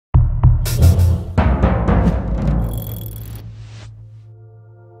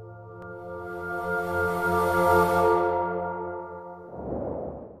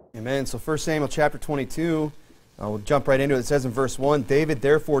Amen. So 1 Samuel chapter 22, we'll jump right into it. It says in verse 1, David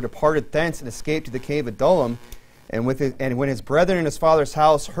therefore departed thence and escaped to the cave of Adullam. And when his brethren in his father's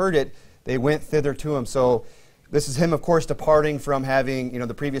house heard it, they went thither to him. So this is him, of course, departing from having,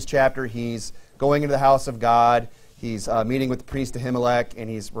 the previous chapter. He's going into the house of God. He's meeting with the priest Ahimelech, and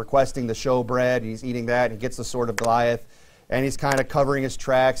he's requesting the showbread. He's eating that. And he gets the sword of Goliath. And he's kind of covering his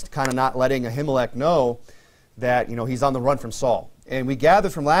tracks, kind of not letting Ahimelech know that, he's on the run from Saul. And we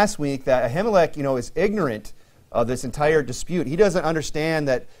gathered from last week that Ahimelech, is ignorant of this entire dispute. He doesn't understand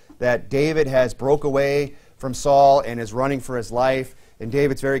that David has broke away from Saul and is running for his life. And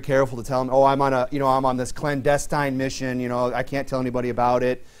David's very careful to tell him, I'm on this clandestine mission. I can't tell anybody about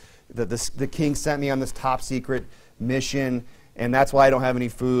it. The king sent me on this top secret mission, and that's why I don't have any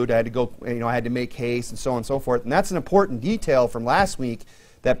food. I had to go, I had to make haste, and so on and so forth. And that's an important detail from last week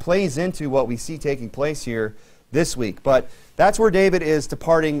that plays into what we see taking place here this week. But that's where David is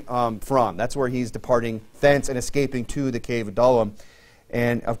departing from. That's where he's departing thence and escaping to the cave of Adullam.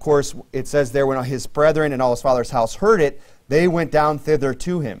 And of course, it says there, when his brethren and all his father's house heard it, they went down thither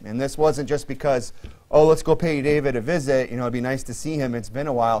to him. And this wasn't just because, let's go pay David a visit. It'd be nice to see him. It's been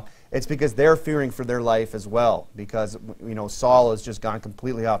a while. It's because they're fearing for their life as well. Because, Saul has just gone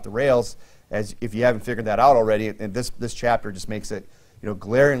completely off the rails. As if you haven't figured that out already, and this chapter just makes it,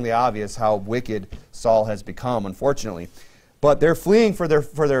 glaringly obvious how wicked Saul has become, unfortunately. But they're fleeing for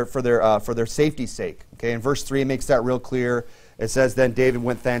their safety's sake. Okay, in verse 3 it makes that real clear. It says, then David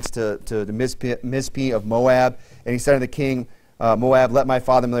went thence to the Mizpeh of Moab, and he said to the king, Moab, let my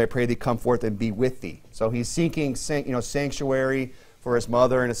father, I pray thee, come forth and be with thee. So he's seeking, sanctuary for his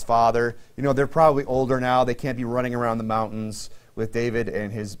mother and his father. They're probably older now. They can't be running around the mountains with David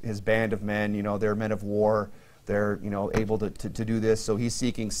and his band of men. They're men of war. They're, able to do this. So he's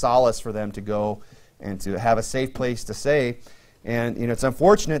seeking solace for them to go and to have a safe place to stay. And, it's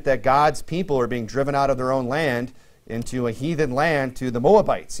unfortunate that God's people are being driven out of their own land into a heathen land to the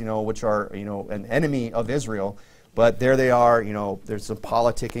Moabites, which are, an enemy of Israel. But there they are, there's some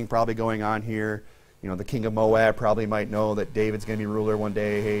politicking probably going on here. The king of Moab probably might know that David's going to be ruler one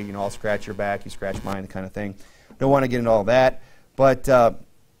day. Hey, I'll scratch your back, you scratch mine, kind of thing. Don't want to get into all that. But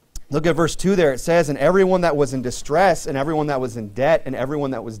look at verse 2 there. It says, and everyone that was in distress, and everyone that was in debt, and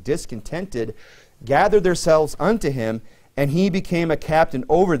everyone that was discontented, gathered themselves unto him, and he became a captain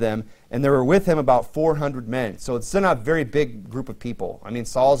over them, and there were with him about 400 men. So it's still not a very big group of people.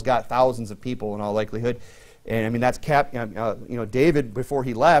 Saul's got thousands of people in all likelihood. And that's David, before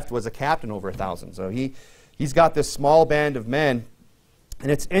he left, was a captain over 1,000. So he's got this small band of men.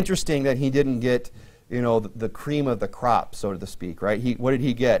 And it's interesting that he didn't get, the cream of the crop, so to speak, right? What did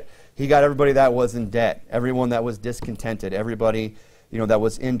he get? He got everybody that was in debt, everyone that was discontented, everybody, that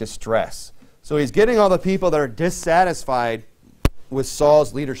was in distress. So he's getting all the people that are dissatisfied with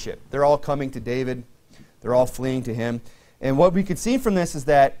Saul's leadership. They're all coming to David. They're all fleeing to him. And what we can see from this is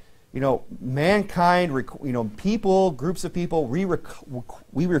that, mankind, people, groups of people,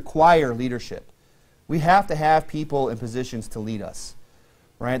 we require leadership. We have to have people in positions to lead us,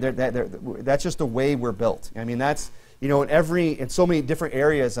 right? That's just the way we're built. That's, in so many different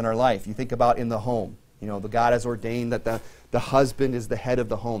areas in our life. You think about in the home. The God has ordained that the husband is the head of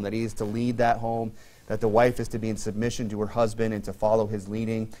the home, that he is to lead that home, that the wife is to be in submission to her husband and to follow his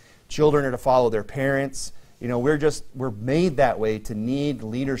leading. Children are to follow their parents. We're made that way to need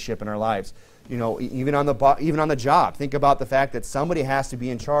leadership in our lives. Even on the job. Think about the fact that somebody has to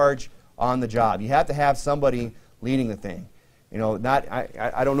be in charge on the job. You have to have somebody leading the thing.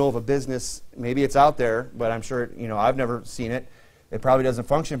 I don't know of a business, maybe it's out there, but I'm sure, I've never seen it. It probably doesn't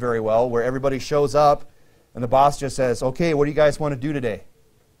function very well, where everybody shows up and the boss just says, okay, what do you guys want to do today?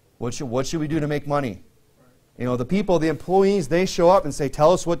 What should we do to make money? The people, the employees, they show up and say,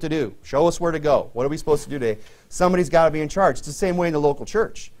 tell us what to do. Show us where to go. What are we supposed to do today? Somebody's got to be in charge. It's the same way in the local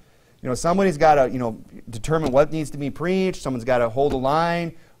church. Somebody's got to, determine what needs to be preached. Someone's got to hold a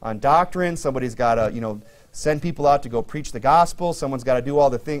line on doctrine. Somebody's got to, send people out to go preach the gospel. Someone's got to do all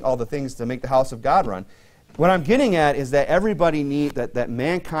the things to make the house of God run. What I'm getting at is that everybody that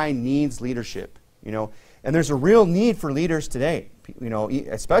mankind needs leadership, and there's a real need for leaders today,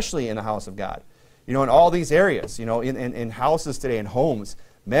 especially in the house of God, in all these areas, in houses today, in homes.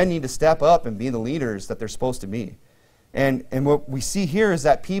 Men need to step up and be the leaders that they're supposed to be. And what we see here is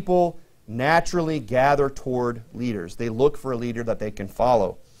that people naturally gather toward leaders. They look for a leader that they can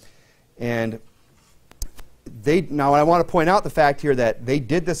follow. And now I want to point out the fact here that they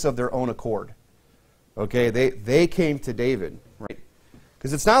did this of their own accord. Okay, they came to David, right?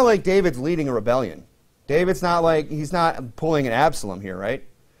 Because it's not like David's leading a rebellion. David's not like, he's not pulling an Absalom here, right?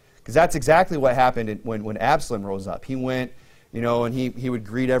 Because that's exactly what happened when Absalom rose up. He went and he would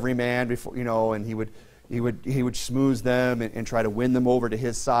greet every man before, and he would schmooze them and try to win them over to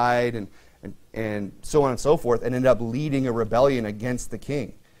his side and so on and so forth, and end up leading a rebellion against the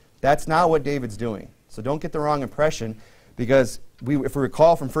king. That's not what David's doing. So don't get the wrong impression, because if we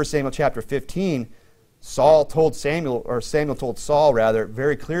recall from 1 Samuel chapter 15, Samuel told Saul rather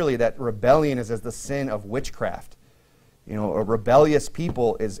very clearly that rebellion is as the sin of witchcraft. A rebellious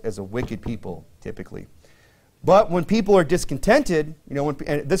people is a wicked people typically. But when people are discontented,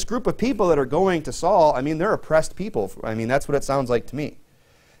 and this group of people that are going to Saul, they're oppressed people. That's what it sounds like to me.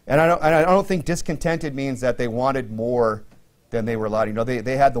 And I don't think discontented means that they wanted more than they were allowed.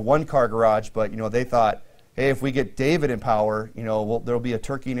 They had the one-car garage, but they thought, hey, if we get David in power, there'll be a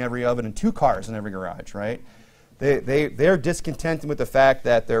turkey in every oven and 2 cars in every garage, right? They're discontented with the fact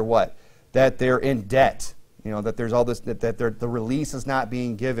that they're what? That they're in debt. That there's all this, that the release is not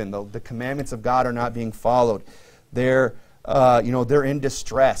being given. The commandments of God are not being followed. They're in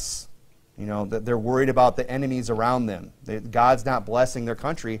distress. That they're worried about the enemies around them. God's not blessing their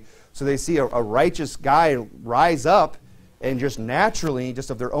country. So they see a righteous guy rise up, and just naturally, just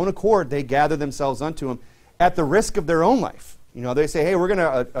of their own accord, they gather themselves unto him at the risk of their own life. They say, hey, we're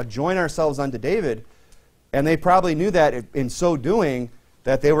going to join ourselves unto David. And they probably knew that in so doing,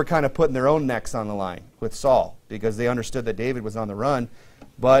 that they were kind of putting their own necks on the line with Saul, because they understood that David was on the run.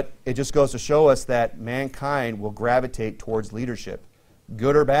 But it just goes to show us that mankind will gravitate towards leadership,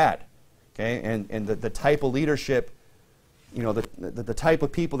 good or bad. Okay? And the type of leadership, the type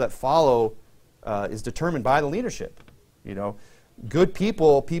of people that follow is determined by the leadership. Good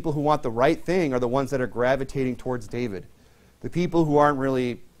people who want the right thing, are the ones that are gravitating towards David. The people who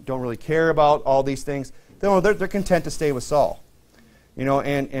don't really care about all these things, they're content to stay with Saul.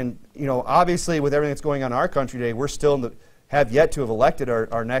 Obviously with everything that's going on in our country today, we're still have yet to have elected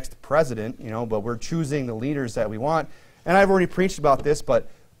our next president, but we're choosing the leaders that we want. And I've already preached about this, but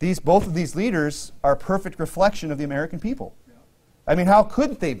both of these leaders are a perfect reflection of the American people. How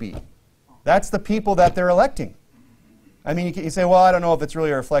couldn't they be? That's the people that they're electing. You say, well, I don't know if it's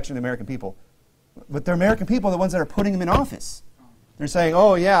really a reflection of the American people. But the American people are the ones that are putting them in office. They're saying,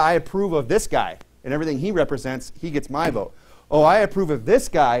 oh, yeah, I approve of this guy, and everything he represents, he gets my vote. Oh, I approve of this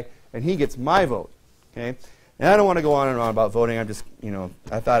guy, and he gets my vote. Okay? And I don't want to go on and on about voting. I'm just,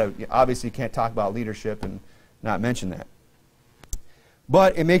 I thought, obviously you can't talk about leadership and not mention that.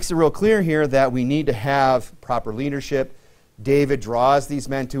 But it makes it real clear here that we need to have proper leadership. David draws these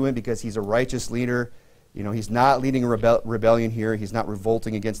men to him because he's a righteous leader. He's not leading a rebellion here. He's not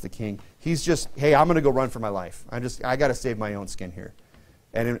revolting against the king. He's just, hey, I'm going to go run for my life. I got to save my own skin here.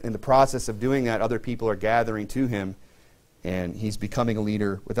 And in the process of doing that, other people are gathering to him, and he's becoming a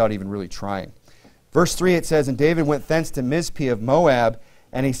leader without even really trying. Verse 3, it says, and David went thence to Mizpeh of Moab,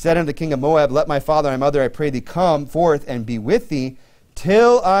 and he said unto the king of Moab, let my father and my mother, I pray thee, come forth and be with thee,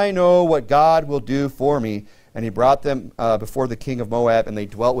 till I know what God will do for me. And he brought them before the king of Moab, and they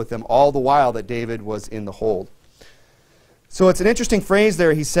dwelt with them all the while that David was in the hold. So it's an interesting phrase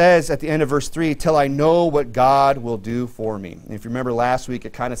there. He says at the end of verse 3, till I know what God will do for me. And if you remember last week,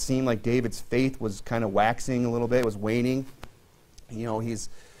 it kind of seemed like David's faith was kind of waxing a little bit. It was waning. He's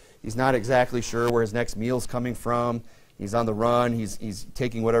not exactly sure where his next meal's coming from. He's on the run. He's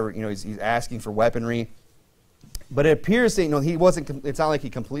taking whatever, he's asking for weaponry. But it appears that, he wasn't, it's not like he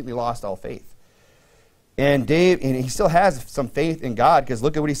completely lost all faith. And he still has some faith in God, because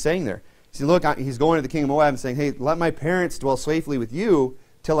look at what he's saying there. See, look, he's going to the king of Moab and saying, hey, let my parents dwell safely with you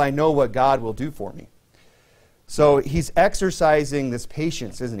till I know what God will do for me. So he's exercising this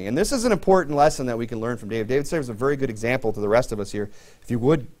patience, isn't he? And this is an important lesson that we can learn from David. David serves a very good example to the rest of us here. If you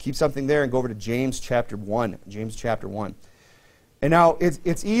would, keep something there and go over to James chapter 1. James chapter 1. And now,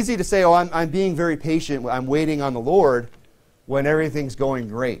 it's easy to say, oh, I'm being very patient, I'm waiting on the Lord, when everything's going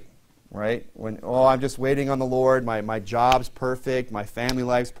great. Right? I'm just waiting on the Lord. My job's perfect. My family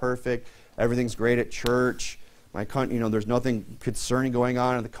life's perfect. Everything's great at church. My country, there's nothing concerning going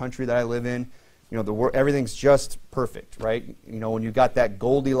on in the country that I live in. Everything's just perfect, right? When you've got that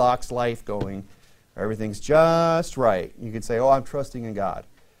Goldilocks life going, everything's just right. You can say, oh, I'm trusting in God.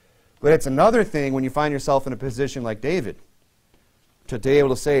 But it's another thing when you find yourself in a position like David, to be able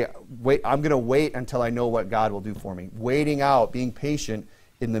to say, wait, I'm going to wait until I know what God will do for me. Waiting out, being patient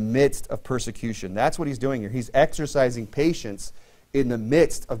in the midst of persecution. That's what he's doing here. He's exercising patience in the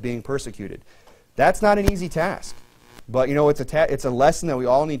midst of being persecuted. That's not an easy task. But, it's a lesson that we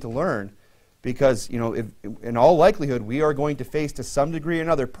all need to learn, because, in all likelihood, we are going to face, to some degree or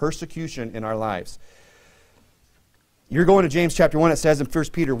another, persecution in our lives. You're going to James chapter 1. It says in 1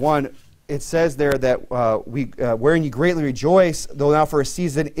 Peter 1, it says there that wherein you greatly rejoice, though now for a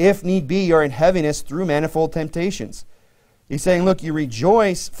season, if need be, you are in heaviness through manifold temptations. He's saying, look, you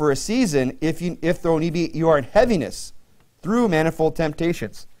rejoice for a season if though need be, you are in heaviness through manifold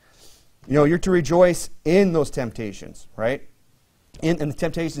temptations. You're to rejoice in those temptations, right? And the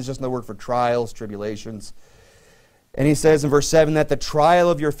temptation is just another word for trials, tribulations. And he says in verse 7 that the trial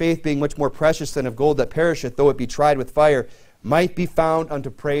of your faith, being much more precious than of gold that perisheth, though it be tried with fire, might be found unto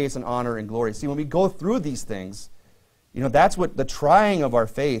praise and honor and glory. See, when we go through these things, that's what the trying of our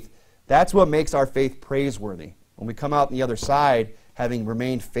faith, that's what makes our faith praiseworthy. When we come out on the other side, having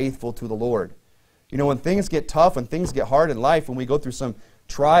remained faithful to the Lord. When things get tough, when things get hard in life, when we go through some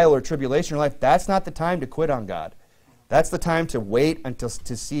trial or tribulation in life, that's not the time to quit on God. That's the time to wait until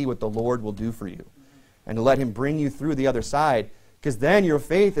to see what the Lord will do for you, and to let Him bring you through the other side, because then your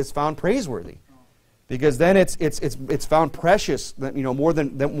faith is found praiseworthy. Because then it's found precious, more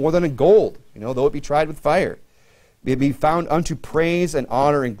than gold, though it be tried with fire. It be found unto praise and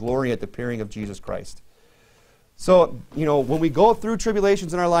honor and glory at the appearing of Jesus Christ. So, when we go through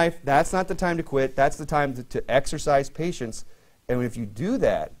tribulations in our life, that's not the time to quit. That's the time to exercise patience. And if you do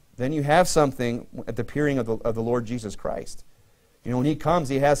that, then you have something at the appearing of the Lord Jesus Christ. When He comes,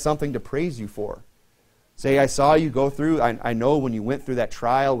 He has something to praise you for. Say, I saw you go through, I know when you went through that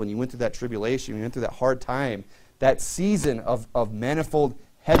trial, when you went through that tribulation, when you went through that hard time, that season of manifold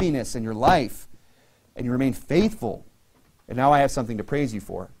heaviness in your life, and you remain faithful, and now I have something to praise you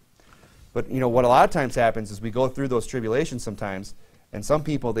for. But, what a lot of times happens is we go through those tribulations sometimes, and some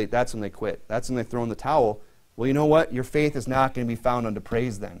people, that's when they quit. That's when they throw in the towel. Well, you know what? Your faith is not going to be found unto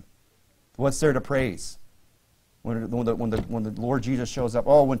praise then. What's there to praise? When the Lord Jesus shows up,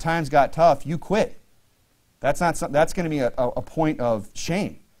 when times got tough, you quit. That's going to be a point of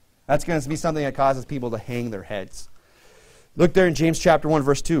shame. That's going to be something that causes people to hang their heads. Look there in James chapter 1,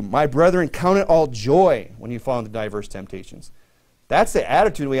 verse 2. My brethren, count it all joy when you fall into diverse temptations. That's the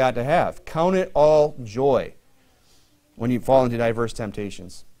attitude we ought to have. Count it all joy when you fall into diverse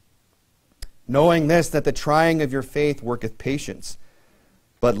temptations. Knowing this, that the trying of your faith worketh patience.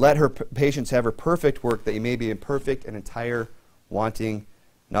 But let her patience have her perfect work, that you may be imperfect and entire, wanting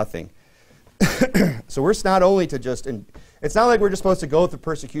nothing. So we're not only to just, it's not like we're just supposed to go through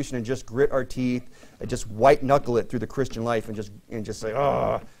persecution and just grit our teeth and just white knuckle it through the Christian life and just say,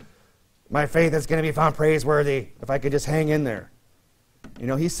 my faith is going to be found praiseworthy if I could just hang in there.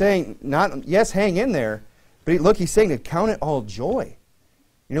 He's saying, yes, hang in there, but look, he's saying to count it all joy.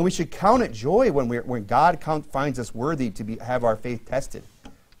 We should count it joy when God finds us worthy to have our faith tested.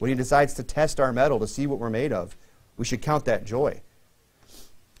 When He decides to test our mettle to see what we're made of, we should count that joy.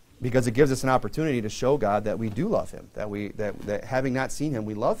 Because it gives us an opportunity to show God that we do love Him, that having not seen Him,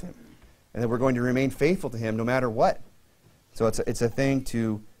 we love Him, and that we're going to remain faithful to Him no matter what. So it's a thing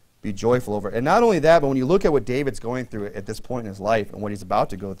to be joyful over. And not only that, but when you look at what David's going through at this point in his life and what he's about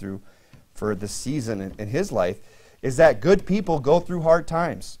to go through for this season in his life, is that good people go through hard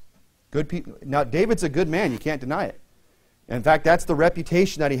times. Good people. Now, David's a good man. You can't deny it. In fact, that's the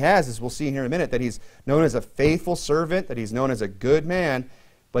reputation that he has, as we'll see here in a minute, that he's known as a faithful servant, that he's known as a good man,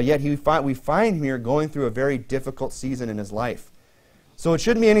 but yet we find him here going through a very difficult season in his life. So it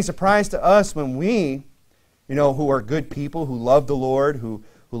shouldn't be any surprise to us when we, who are good people, who love the Lord, who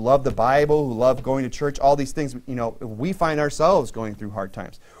love the Bible, who love going to church, all these things, we find ourselves going through hard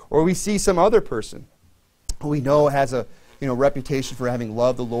times. Or we see some other person who we know has a reputation for having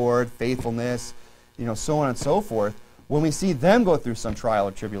loved the Lord, faithfulness, so on and so forth. When we see them go through some trial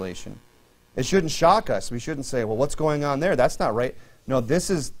or tribulation, it shouldn't shock us. We shouldn't say, well, what's going on there? That's not right. No, this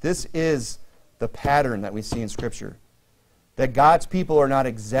is the pattern that we see in Scripture. That God's people are not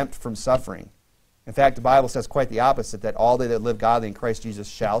exempt from suffering. In fact, the Bible says quite the opposite, that all they that live godly in Christ Jesus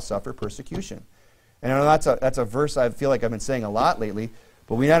shall suffer persecution. And I know that's a verse I feel like I've been saying a lot lately,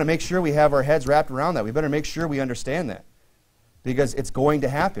 but we got to make sure we have our heads wrapped around that. We better make sure we understand that, because it's going to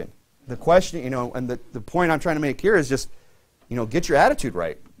happen. The question, and the point I'm trying to make here is just, get your attitude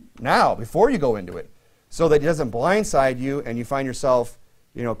right now, before you go into it, so that it doesn't blindside you and you find yourself,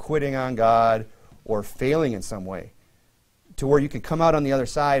 quitting on God or failing in some way, to where you can come out on the other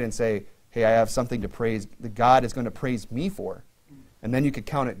side and say, hey, I have something to praise, that God is going to praise me for. And then you could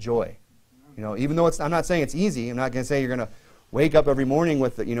count it joy. Even though I'm not saying it's easy, I'm not going to say you're going to wake up every morning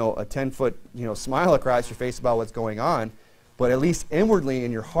with a 10-foot smile across your face about what's going on, but at least inwardly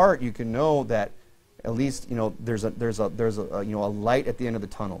in your heart you can know that at least there's a light at the end of the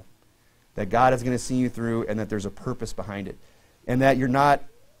tunnel, that God is going to see you through, and that there's a purpose behind it, and that you're not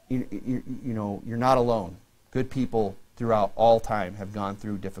you're not alone. Good people throughout all time have gone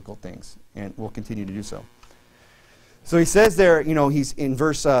through difficult things and will continue to do so. So he says there, he's in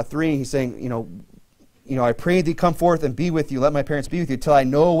verse 3, he's saying, I pray thee come forth and be with you, let my parents be with you, till I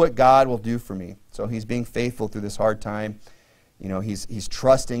know what God will do for me. So he's being faithful through this hard time. He's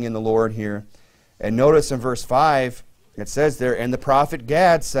trusting in the Lord here. And notice in verse 5, it says there, and the prophet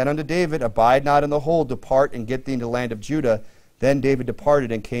Gad said unto David, abide not in the hold, depart and get thee into the land of Judah. Then David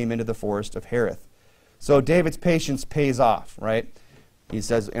departed and came into the forest of Hereth. So David's patience pays off, right? He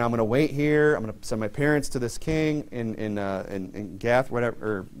says, I'm going to wait here. I'm going to send my parents to this king in Gath, whatever,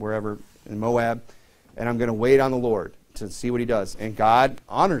 or wherever, in Moab, and I'm going to wait on the Lord to see what he does. And God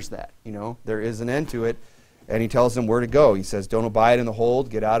honors that. There is an end to it, and he tells him where to go. He says, don't abide in the hold.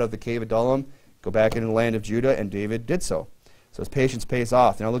 Get out of the cave of Adullam. Go back into the land of Judah, and David did so. So his patience pays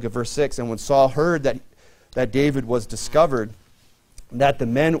off. Now look at verse 6. And when Saul heard that David was discovered, that the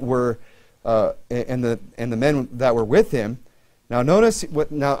men were, and the men that were with him. Now notice,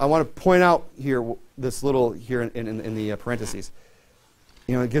 now I want to point out here, this little, here in the parentheses.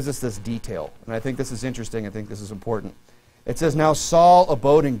 It gives us this detail. And I think this is interesting. I think this is important. It says, now Saul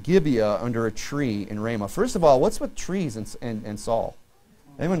abode in Gibeah under a tree in Ramah. First of all, what's with trees and Saul?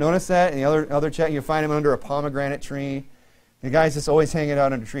 Anyone notice that? In the other chat, you find him under a pomegranate tree. The guy's just always hanging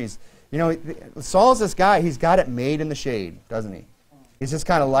out under trees. Saul's this guy. He's got it made in the shade, doesn't he? Is this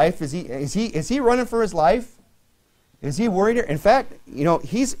kind of life? Is he running for his life? Is he worried? In fact,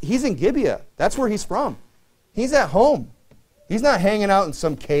 he's in Gibeah. That's where he's from. He's at home. He's not hanging out in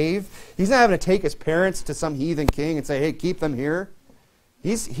some cave. He's not having to take his parents to some heathen king and say, "Hey, keep them here."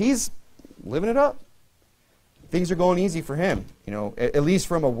 He's living it up. Things are going easy for him, at least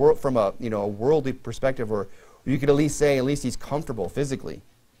from a worldly perspective, or you could at least say he's comfortable physically.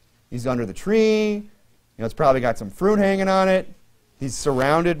 He's under the tree. It's probably got some fruit hanging on it. He's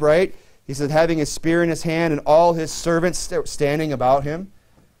surrounded, right? He says, having his spear in his hand and all his servants standing about him.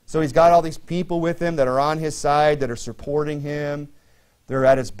 So he's got all these people with him that are on his side, that are supporting him. They're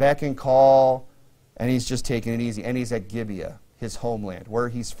at his beck and call, and he's just taking it easy. And he's at Gibeah, his homeland, where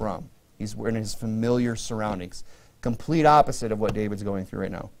he's from. He's in his familiar surroundings. Complete opposite of what David's going through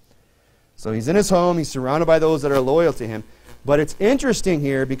right now. So he's in his home. He's surrounded by those that are loyal to him. But it's interesting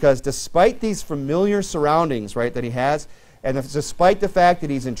here because despite these familiar surroundings, right, that he has, and despite the fact that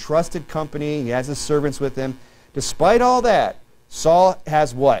he's in trusted company, he has his servants with him, despite all that, Saul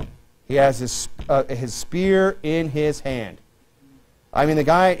has what? He has his spear in his hand. I mean, the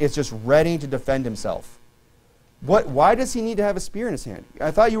guy is just ready to defend himself. Why does he need to have a spear in his hand?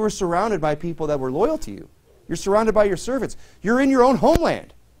 I thought you were surrounded by people that were loyal to you. You're surrounded by your servants. You're in your own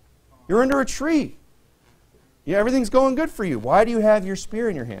homeland. You're under a tree. Everything's going good for you. Why do you have your spear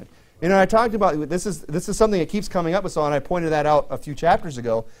in your hand? I talked about, this is something that keeps coming up with Saul, and I pointed that out a few chapters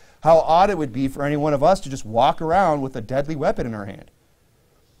ago, how odd it would be for any one of us to just walk around with a deadly weapon in our hand.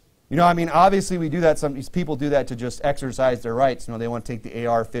 Obviously we do that. Some people do that to just exercise their rights. They want to take the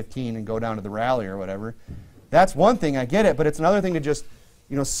AR-15 and go down to the rally or whatever. That's one thing, I get it, but it's another thing to just,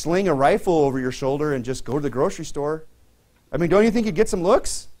 sling a rifle over your shoulder and just go to the grocery store. Don't you think you'd get some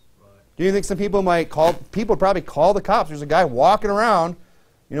looks? Right. Do you think some people would probably call the cops? There's a guy walking around,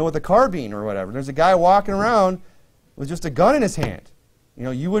 with a carbine or whatever. There's a guy walking around with just a gun in his hand.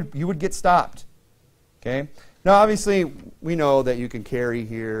 You would get stopped. Okay? Now, obviously, we know that you can carry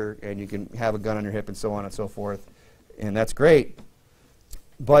here and you can have a gun on your hip and so on and so forth, and that's great.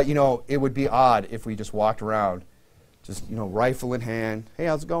 But, it would be odd if we just walked around, just, rifle in hand. Hey,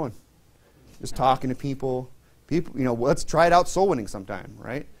 how's it going? Just talking to people. Let's try it out soul winning sometime,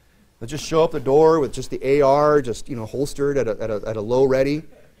 right? Let's just show up the door with just the AR, just, holstered at a low ready.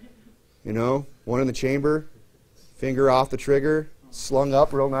 One in the chamber, finger off the trigger, slung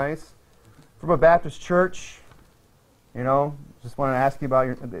up real nice. From a Baptist church, just want to ask you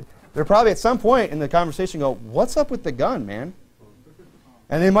about they're probably at some point in the conversation go, what's up with the gun, man?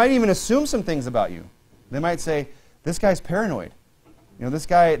 And they might even assume some things about you. They might say, this guy's paranoid. This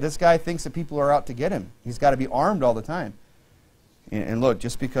guy thinks that people are out to get him. He's got to be armed all the time. And look,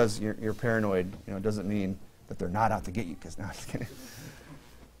 just because you're paranoid, doesn't mean that they're not out to get you. No, I'm just kidding.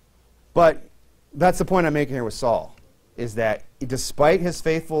 But that's the point I'm making here with Saul, is that despite his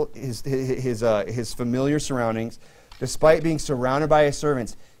familiar surroundings, despite being surrounded by his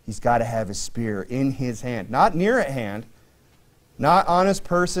servants, he's got to have his spear in his hand, not near at hand. Not on his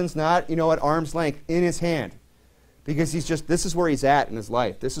persons, not, at arm's length, in his hand. Because this is where he's at in his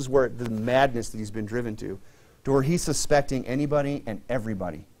life. This is where the madness that he's been driven to where he's suspecting anybody and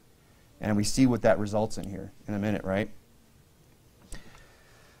everybody. And we see what that results in here in a minute, right?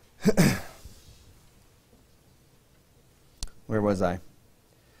 Where was I?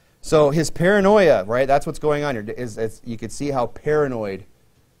 So his paranoia, right? That's what's going on here. You can see how paranoid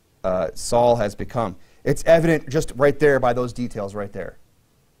Saul has become. It's evident just right there by those details right there.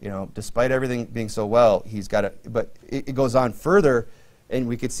 Despite everything being so well, he's got it. But it goes on further, and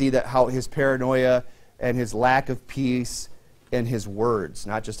we could see that how his paranoia and his lack of peace in his words,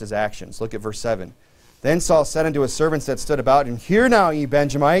 not just his actions. Look at verse 7. Then Saul said unto his servants that stood about him, Hear now, ye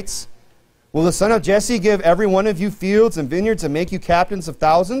Benjamites, will the son of Jesse give every one of you fields and vineyards and make you captains of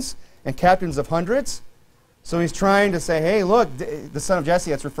thousands and captains of hundreds? So he's trying to say, hey, look, the son of Jesse,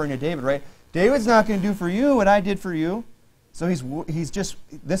 that's referring to David, right? David's not going to do for you what I did for you. So he's just,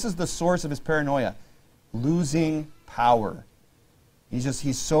 this is the source of his paranoia, losing power.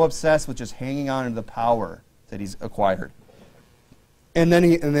 He's so obsessed with just hanging on to the power that he's acquired. And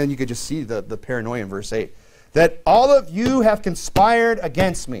then you could just see the paranoia in verse 8. That all of you have conspired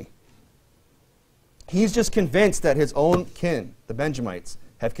against me. He's just convinced that his own kin, the Benjamites,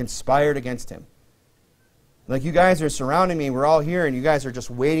 have conspired against him. Like, you guys are surrounding me, we're all here, and you guys are just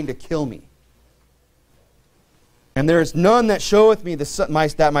waiting to kill me. And there is none that showeth me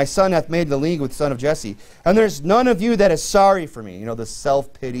that my son hath made the league with the son of Jesse. And there's none of you that is sorry for me. You know, the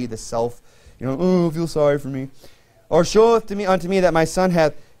self-pity, the self, oh, feel sorry for me. Or showeth unto me that my son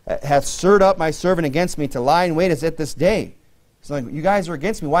hath stirred up my servant against me to lie in wait as at this day. It's like, you guys are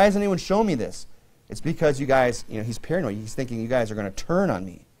against me. Why hasn't anyone shown me this? It's because you guys, he's paranoid. He's thinking you guys are going to turn on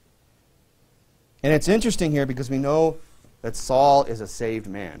me. And it's interesting here because we know that Saul is a saved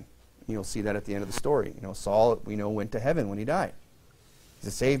man. You'll see that at the end of the story. Saul, we know, went to heaven when he died. He's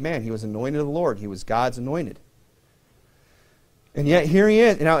a saved man. He was anointed of the Lord. He was God's anointed. And yet here he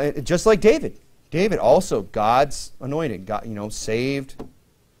is, just like David. David also God's anointed, God, saved.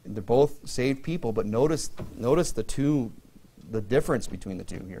 They're both saved people, but notice the difference between the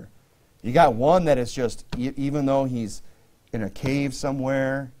two here. You got one that is just, even though he's in a cave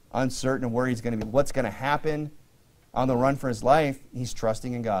somewhere, uncertain of where he's going to be, what's going to happen, on the run for his life, he's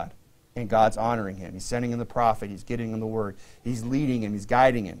trusting in God. And God's honoring him. He's sending him the prophet. He's getting him the word. He's leading him. He's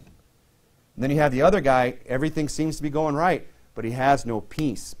guiding him. And then you have the other guy, everything seems to be going right, but he has no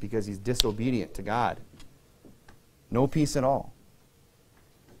peace because he's disobedient to God. No peace at all.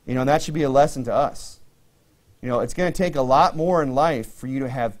 That should be a lesson to us. It's going to take a lot more in life for you to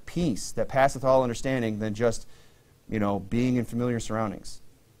have peace that passeth all understanding than just, being in familiar surroundings.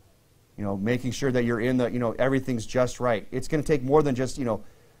 Making sure that you're in the, everything's just right. It's going to take more than just,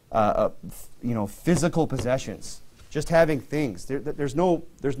 physical possessions. Just having things. There's no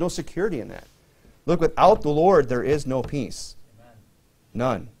security in that. Look, without the Lord, there is no peace. Amen.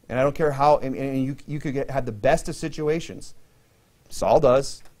 None. And I don't care how, and you could have the best of situations. Saul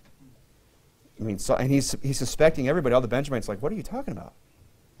does. And he's suspecting everybody. All the Benjamites like, what are you talking about?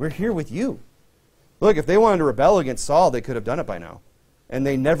 We're here with you. Look, if they wanted to rebel against Saul, they could have done it by now. And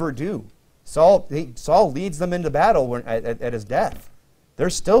they never do. Saul leads them into battle at his death. They're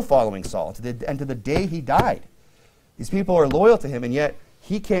still following Saul and to the day he died. These people are loyal to him, and yet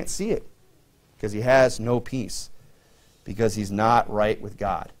he can't see it because he has no peace because he's not right with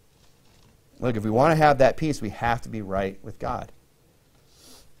God. Look, if we want to have that peace, we have to be right with God.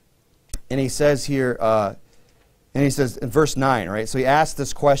 And he says here, in verse 9, right? So he asks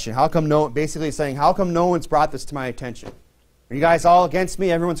this question, basically saying, how come no one's brought this to my attention? Are you guys all against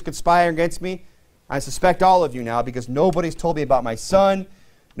me? Everyone's conspiring against me? I suspect all of you now because nobody's told me about my son.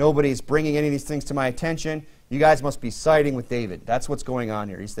 Nobody's bringing any of these things to my attention. You guys must be siding with David. That's what's going on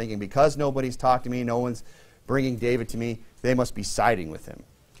here. He's thinking, because nobody's talked to me, no one's bringing David to me, they must be siding with him.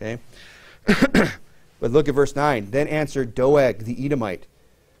 Okay? But look at verse 9. Then answered Doeg the Edomite,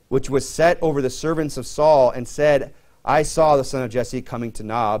 which was set over the servants of Saul, and said, I saw the son of Jesse coming to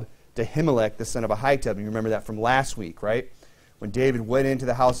Nob, to Ahimelech the son of Ahitub. You remember that from last week, right? When David went into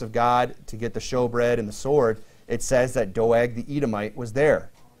the house of God to get the showbread and the sword, it says that Doeg the Edomite was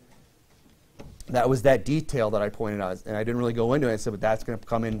there. That was that detail that I pointed out. And I didn't really go into it. I said, but that's going to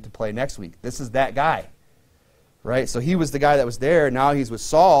come into play next week. This is that guy. Right? So he was the guy that was there. Now he's with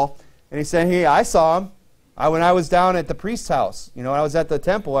Saul. And he said, hey, I saw him. When I was down at the priest's house. When I was at the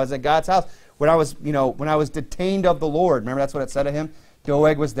temple. I was at God's house. When I was detained of the Lord. Remember that's what it said of him?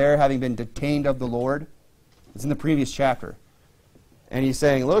 Doeg was there having been detained of the Lord. It's in the previous chapter. And he's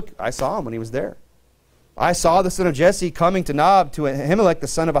saying, look, I saw him when he was there. I saw the son of Jesse coming to Nob, to Ahimelech, the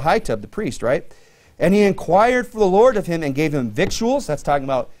son of Ahitub, the priest, right? And he inquired for the Lord of him and gave him victuals. That's talking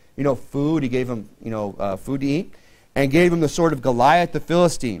about, food. He gave him, food to eat. And gave him the sword of Goliath the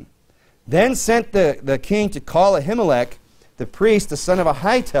Philistine. Then sent the king to call Ahimelech, the priest, the son of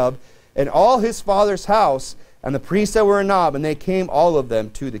Ahitub, and all his father's house, and the priests that were in Nob, and they came all of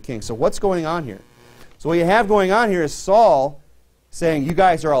them to the king. So what's going on here? So what you have going on here is Saul saying, you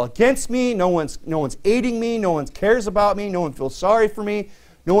guys are all against me, no one's aiding me, no one cares about me, no one feels sorry for me,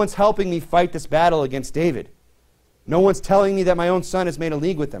 no one's helping me fight this battle against David. No one's telling me that my own son has made a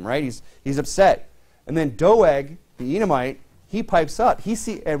league with them, right? He's upset. And then Doeg, the Edomite, he pipes up.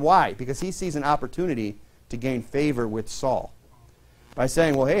 And why? Because he sees an opportunity to gain favor with Saul. by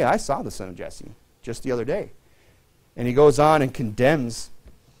saying, well, hey, I saw the son of Jesse just the other day. And he goes on and condemns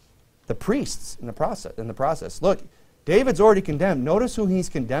the priests in the process. Look, David's already condemned. Notice who he's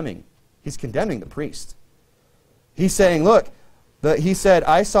condemning. He's condemning the priest. He's saying, look, he said,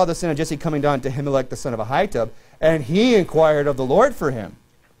 I saw the son of Jesse coming down to Ahimelech the son of Ahitub, and he inquired of the Lord for him.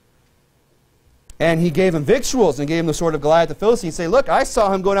 And he gave him victuals and gave him the sword of Goliath the Philistine. He said, look, I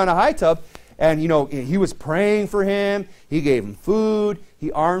saw him go down to Ahitub, and he was praying for him. He gave him food.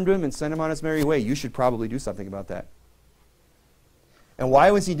 He armed him and sent him on his merry way. You should probably do something about that. And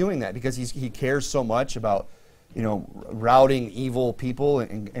why was he doing that? Because he cares so much about, routing evil people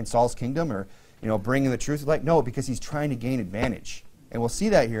in Saul's kingdom, or bringing the truth. Like, no, because he's trying to gain advantage. And we'll see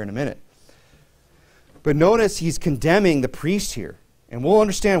that here in a minute. But notice he's condemning the priest here. And we'll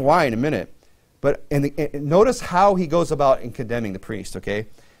understand why in a minute. But notice how he goes about in condemning the priest, okay?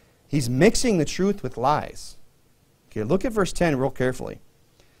 He's mixing the truth with lies. Okay, look at verse 10 real carefully.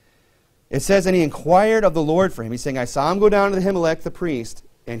 It says, and he inquired of the Lord for him. He's saying, I saw him go down to Ahimelech the priest,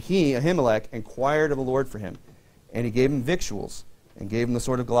 and he, Ahimelech, inquired of the Lord for him. And he gave him victuals, and gave him the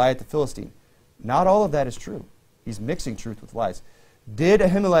sword of Goliath the Philistine. Not all of that is true. He's mixing truth with lies. Did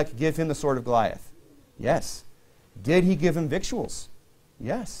Ahimelech give him the sword of Goliath? Yes. Did he give him victuals?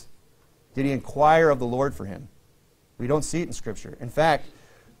 Yes. Did he inquire of the Lord for him? We don't see it in Scripture. In fact,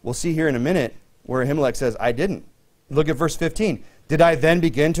 we'll see here in a minute where Ahimelech says, I didn't. Look at verse 15. Did I then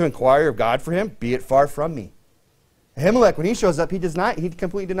begin to inquire of God for him? Be it far from me. Ahimelech, when he shows up, he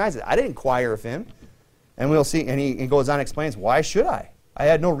completely denies it. I didn't inquire of him. And we'll see, and he goes on and explains, why should I? I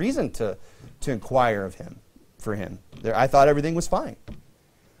had no reason to inquire of him, for him. I thought everything was fine.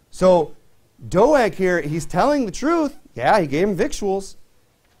 So Doeg here, he's telling the truth. Yeah, he gave him victuals.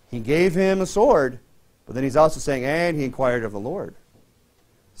 He gave him a sword. But then he's also saying, and he inquired of the Lord.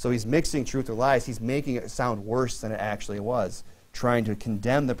 So he's mixing truth with lies. He's making it sound worse than it actually was, trying to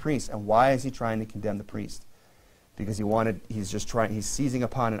condemn the priest. And why is he trying to condemn the priest? Because he's seizing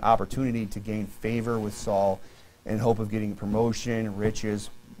upon an opportunity to gain favor with Saul in hope of getting promotion, riches,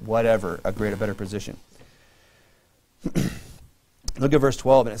 whatever, a better position. Look at verse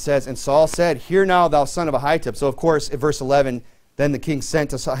 12, and it says, and Saul said, hear now, thou son of Ahitub. So, of course, in verse 11, then the king sent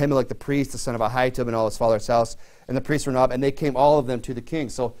to Ahimelech the priest, the son of Ahitub, and all his father's house, and the priests were up, and they came all of them to the king.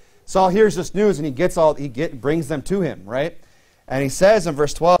 So Saul hears this news, and he brings them to him, right? And he says in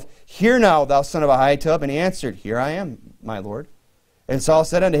verse 12, hear now, thou son of Ahitub. And he answered, here I am, my lord. And Saul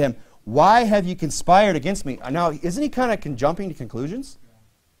said unto him, why have you conspired against me? Now, isn't he kind of jumping to conclusions?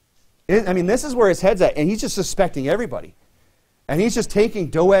 This is where his head's at, and he's just suspecting everybody. And he's just taking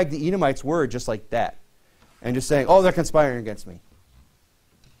Doeg the Edomite's word just like that, and just saying, oh, they're conspiring against me.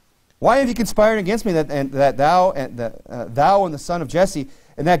 Why have you conspired against me that thou and the son of Jesse,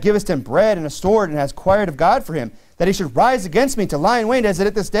 and that givest him bread and a sword, and hast inquired of God for him, that he should rise against me to lie in wait as it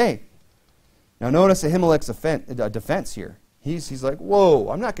at this day? Now notice Ahimelech's defense here. He's like, whoa,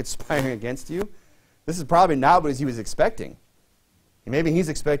 I'm not conspiring against you. This is probably not what he was expecting. Maybe he's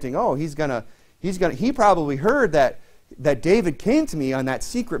expecting, oh, he probably heard that David came to me on that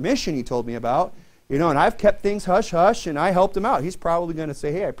secret mission he told me about, and I've kept things hush-hush, and I helped him out. He's probably going to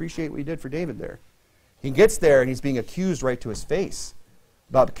say, hey, I appreciate what you did for David there. He gets there, and he's being accused right to his face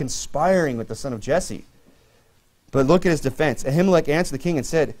about conspiring with the son of Jesse. But look at his defense. Ahimelech answered the king and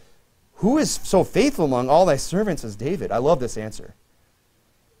said, who is so faithful among all thy servants as David? I love this answer.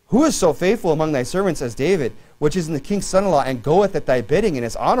 Who is so faithful among thy servants as David, which is in the king's son-in-law, and goeth at thy bidding, and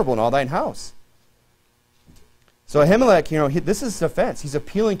is honorable in all thine house? So Ahimelech, this is defense. He's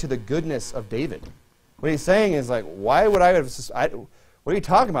appealing to the goodness of David. What he's saying is like, why would I have, what are you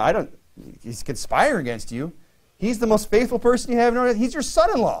talking about? He's conspiring against you. He's the most faithful person you have in order. He's your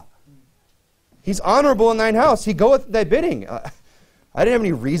son-in-law. He's honorable in thine house. He goeth at thy bidding. I didn't have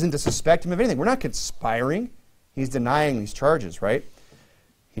any reason to suspect him of anything. We're not conspiring. He's denying these charges, right?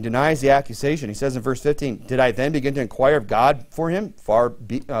 He denies the accusation. He says in verse 15, did I then begin to inquire of God for him?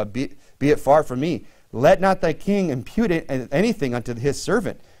 Be it far from me. Let not thy king impute anything unto his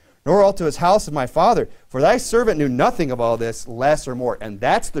servant, nor all to his house of my father. For thy servant knew nothing of all this, less or more. And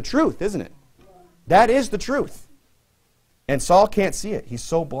that's the truth, isn't it? That is the truth. And Saul can't see it. He's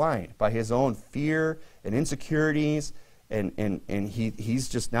so blind by his own fear and insecurities, and he's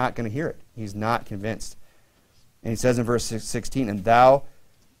just not going to hear it. He's not convinced. And he says in verse 16, and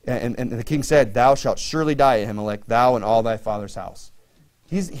the king said, thou shalt surely die, Ahimelech, thou and all thy father's house.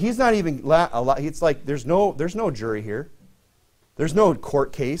 He's not even, it's like there's no jury here. There's no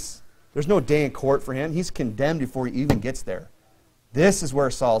court case. There's no day in court for him. He's condemned before he even gets there. This is where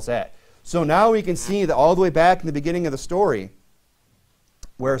Saul's at. So now we can see that all the way back in the beginning of the story,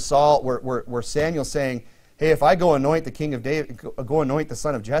 where Samuel's saying, hey, if I go anoint the king of David, go anoint the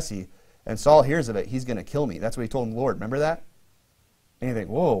son of Jesse, and Saul hears of it, he's going to kill me. That's what he told the Lord. Remember that? And you think,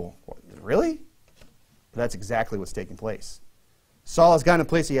 whoa, really? But that's exactly what's taking place. Saul has gotten to a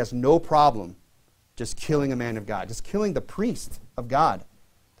place he has no problem just killing a man of God, just killing the priest of God,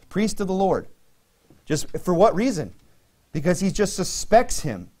 the priest of the Lord. Just for what reason? Because he just suspects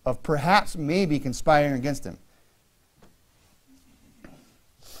him of perhaps maybe conspiring against him.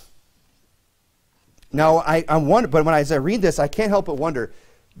 Now, I wonder, but as I read this, I can't help but wonder,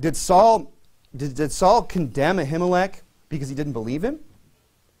 did Saul condemn Ahimelech because he didn't believe him?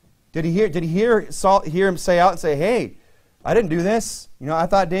 Did he hear him say out and say, hey, I didn't do this. I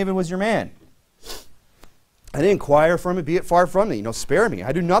thought David was your man. I didn't inquire from him, be it far from me. Spare me.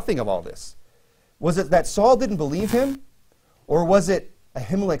 I do nothing of all this. Was it that Saul didn't believe him? Or was it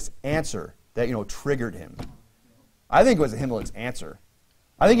Ahimelech's answer that, triggered him? I think it was Ahimelech's answer.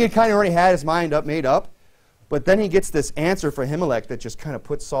 I think he kind of already had his mind made up, but then he gets this answer for Ahimelech that just kind of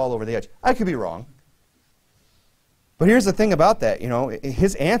puts Saul over the edge. I could be wrong. But here's the thing about that,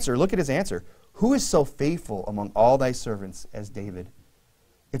 his answer, look at his answer. Who is so faithful among all thy servants as David?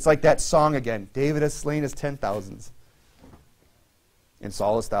 It's like that song again. David has slain his 10,000s, and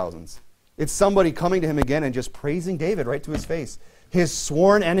Saul his thousands. It's somebody coming to him again and just praising David right to his face. His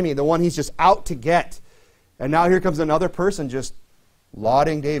sworn enemy, the one he's just out to get. And now here comes another person just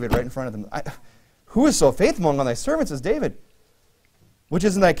lauding David right in front of them. Who is so faithful among all thy servants as David? Which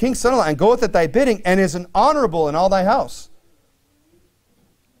is in thy king's son-in-law, and goeth at thy bidding, and is an honorable in all thy house.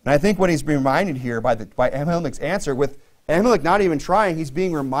 And I think what he's being reminded here by Ahimelech's answer, with Ahimelech not even trying, he's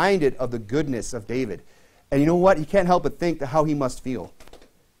being reminded of the goodness of David. And you know what? He can't help but think how he must feel.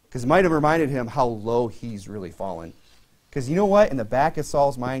 Because it might have reminded him how low he's really fallen. Because you know what? In the back of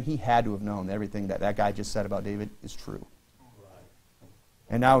Saul's mind, he had to have known that everything that guy just said about David is true.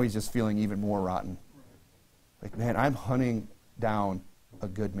 And now he's just feeling even more rotten. Like, man, I'm hunting down a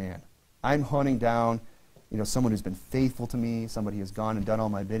good man. I'm hunting down, someone who's been faithful to me, somebody who's gone and done all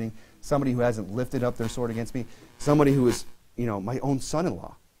my bidding, somebody who hasn't lifted up their sword against me, somebody who is, my own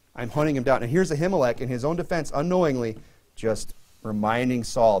son-in-law. I'm hunting him down. And here's Ahimelech, in his own defense, unknowingly, just reminding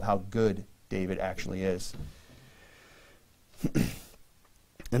Saul of how good David actually is.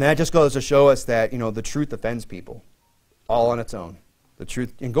 And that just goes to show us that, the truth offends people, all on its own. The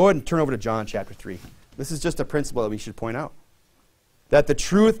truth. And go ahead and turn over to John chapter 3. This is just a principle that we should point out. That the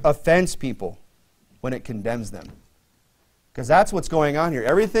truth offends people when it condemns them. Because that's what's going on here.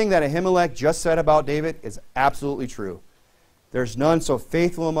 Everything that Ahimelech just said about David is absolutely true. There's none so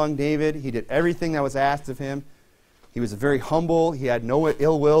faithful among David. He did everything that was asked of him. He was very humble. He had no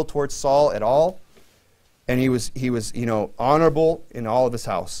ill will towards Saul at all. And he was honorable in all of his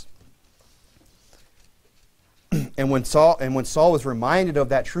house. And when Saul was reminded of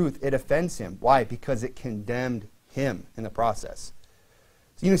that truth, it offends him. Why? Because it condemned him in the process.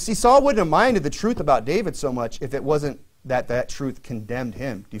 So, see, Saul wouldn't have minded the truth about David so much if it wasn't that truth condemned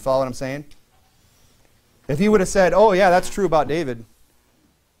him. Do you follow what I'm saying? If he would have said, oh yeah, that's true about David.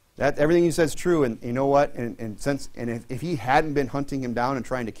 That everything you said is true, and you know what? And if he hadn't been hunting him down and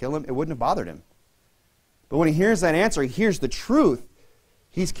trying to kill him, it wouldn't have bothered him. But when he hears that answer, he hears the truth,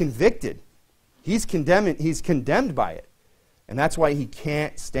 he's convicted. He's condemned by it. And that's why he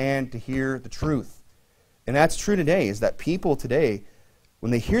can't stand to hear the truth. And that's true today, is that people today,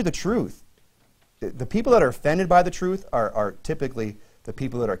 when they hear the truth, the people that are offended by the truth are typically the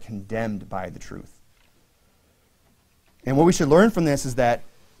people that are condemned by the truth. And what we should learn from this is that,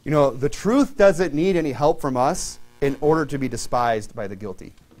 the truth doesn't need any help from us in order to be despised by the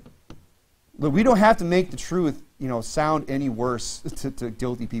guilty. Look, we don't have to make the truth, sound any worse to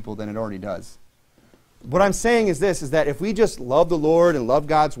guilty people than it already does. What I'm saying is this, is that if we just love the Lord and love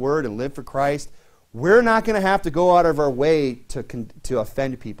God's word and live for Christ, we're not going to have to go out of our way to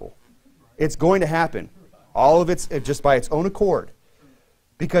offend people. It's going to happen. All of it's just by its own accord.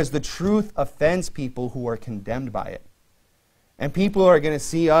 Because the truth offends people who are condemned by it. And people are going to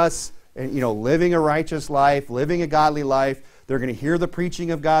see us, living a righteous life, living a godly life. They're going to hear the preaching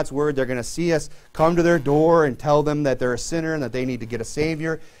of God's word. They're going to see us come to their door and tell them that they're a sinner and that they need to get a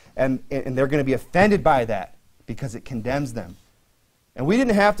Savior. And they're going to be offended by that because it condemns them. And we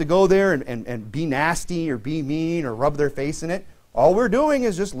didn't have to go there and be nasty or be mean or rub their face in it. All we're doing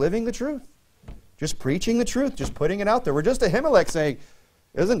is just living the truth. Just preaching the truth, just putting it out there. We're just Ahimelech saying,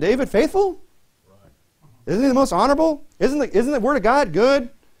 isn't David faithful? Right. Isn't he the most honorable? Isn't the word of God good?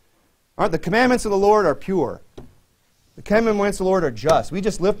 Aren't the commandments of the Lord are pure? The commandments of the Lord are just. We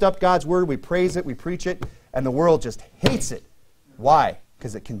just lift up God's word, we praise it, we preach it, and the world just hates it. Why?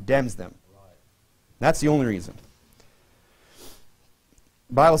 Because it condemns them. That's the only reason.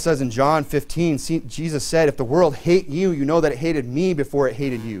 The Bible says in John 15, Jesus said, if the world hate you, you know that it hated me before it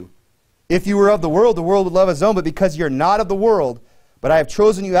hated you. If you were of the world would love its own, but because you're not of the world, but I have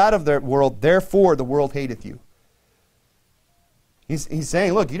chosen you out of the world, therefore the world hateth you. He's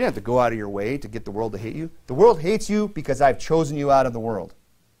saying, look, you didn't have to go out of your way to get the world to hate you. The world hates you because I've chosen you out of the world.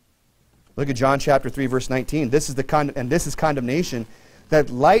 Look at John chapter 3, verse 19. This is condemnation, that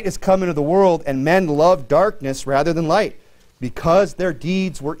light is come into the world, and men love darkness rather than light, because their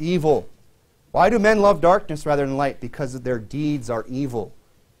deeds were evil. Why do men love darkness rather than light? Because their deeds are evil.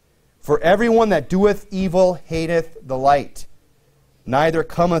 For everyone that doeth evil hateth the light, neither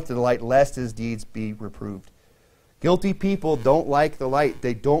cometh to the light, lest his deeds be reproved. Guilty people don't like the light.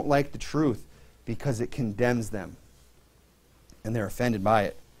 They don't like the truth because it condemns them, and they're offended by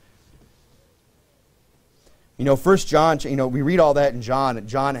it. 1 John, we read all that in John. And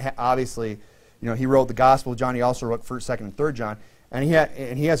John, obviously, he wrote the Gospel of John. He also wrote 1st, 2nd, and 3rd John.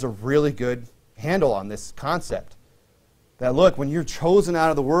 And he has a really good handle on this concept. That, look, when you're chosen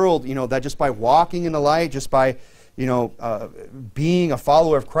out of the world, that just by walking in the light, just by, being a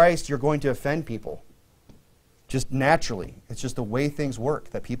follower of Christ, you're going to offend people. Just naturally. It's just the way things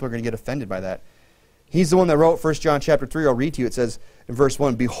work, that people are going to get offended by that. He's the one that wrote 1 John chapter 3. I'll read to you. It says in verse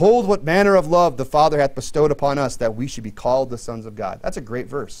 1, behold what manner of love the Father hath bestowed upon us, that we should be called the sons of God. That's a great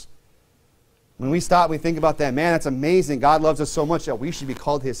verse. When we stop and we think about that, man, that's amazing. God loves us so much that we should be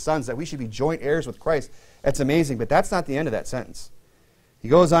called his sons, that we should be joint heirs with Christ. That's amazing, but that's not the end of that sentence. He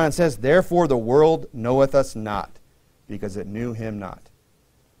goes on and says, therefore the world knoweth us not, because it knew him not.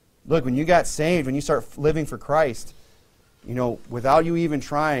 Look, when you got saved, when you start living for Christ, without you even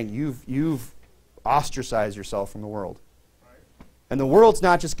trying, you've ostracized yourself from the world. And the world's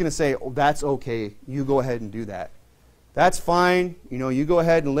not just going to say, oh, that's okay, you go ahead and do that. That's fine, you go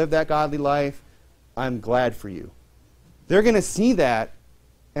ahead and live that godly life. I'm glad for you. They're going to see that,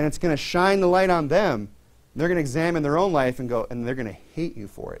 and it's going to shine the light on them. They're going to examine their own life and they're going to hate you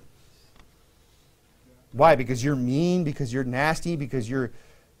for it. Why? Because you're mean, because you're nasty, because you're,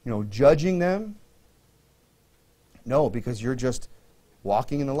 judging them? No, because you're just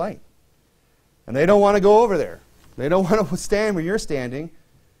walking in the light. And they don't want to go over there. They don't want to stand where you're standing,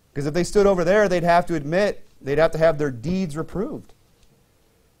 because if they stood over there, they'd have to admit, they'd have to have their deeds reproved.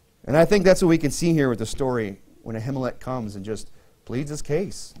 And I think that's what we can see here with the story when Ahimelech comes and just pleads his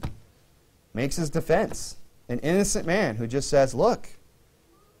case, makes his defense. An innocent man who just says, look,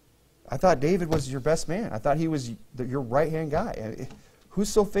 I thought David was your best man. I thought he was your right-hand guy. Who's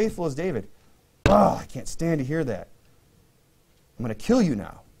so faithful as David? Oh, I can't stand to hear that. I'm going to kill you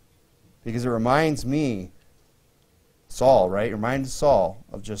now. Because it reminds me, Saul, right? It reminds Saul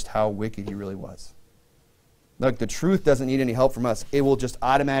of just how wicked he really was. Look, the truth doesn't need any help from us. It will just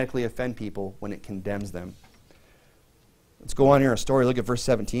automatically offend people when it condemns them. Let's go on here in a story. Look at verse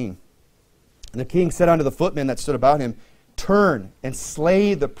 17. And the king said unto the footmen that stood about him, turn and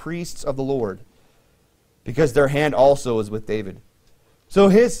slay the priests of the Lord, because their hand also is with David. So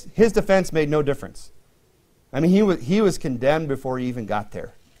his defense made no difference. I mean, he was condemned before he even got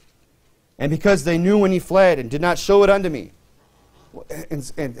there. And because they knew when he fled and did not show it unto me. And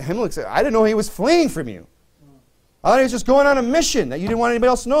Ahimelech said, I didn't know he was fleeing from you. I thought he was just going on a mission that you didn't want anybody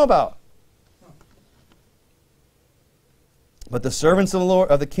else to know about. But the servants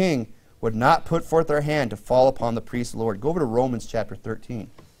of the king would not put forth their hand to fall upon the priests of the Lord. Go over to Romans chapter 13.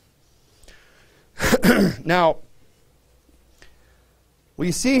 Now, what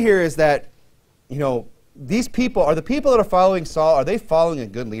you see here is that, these people, are the people that are following Saul, are they following a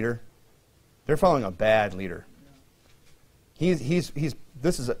good leader? They're following a bad leader. He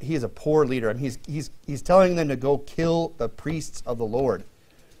is a poor leader. I mean, he's telling them to go kill the priests of the Lord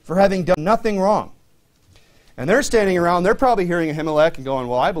for having done nothing wrong. And they're standing around, they're probably hearing Ahimelech and going,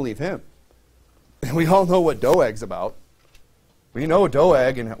 well, I believe him. And we all know what Doeg's about. We know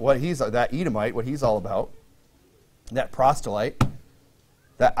Doeg and what that Edomite, what he's all about. That proselyte,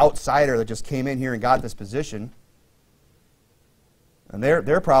 that outsider that just came in here and got this position. And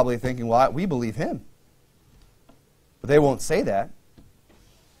they're probably thinking, well, we believe him. But they won't say that.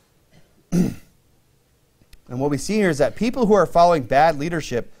 And what we see here is that people who are following bad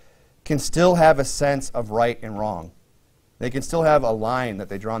leadership can still have a sense of right and wrong. They can still have a line that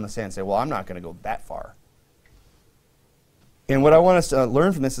they draw in the sand and say, well, I'm not going to go that far. And what I want us to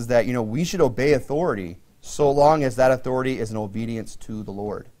learn from this is that, we should obey authority so long as that authority is an obedience to the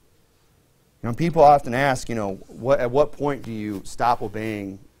Lord. People often ask, at what point do you stop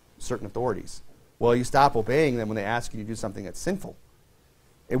obeying certain authorities? Well, you stop obeying them when they ask you to do something that's sinful.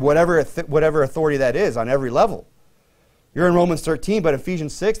 Whatever authority that is, on every level. You're in Romans 13, but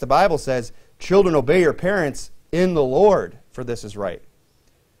Ephesians 6, the Bible says, children, obey your parents in the Lord, for this is right.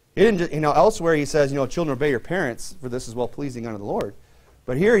 He didn't just, elsewhere he says, children, obey your parents, for this is well-pleasing unto the Lord.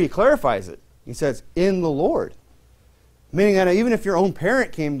 But here he clarifies it. He says, in the Lord. Meaning that even if your own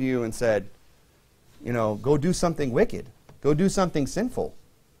parent came to you and said, go do something wicked, go do something sinful,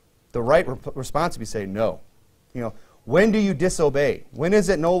 the right response would be say no. When do you disobey? When is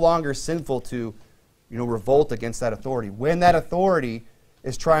it no longer sinful to, revolt against that authority? When that authority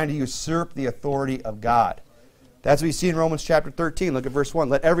is trying to usurp the authority of God. That's what you see in Romans chapter 13. Look at verse 1.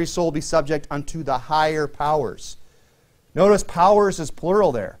 Let every soul be subject unto the higher powers. Notice powers is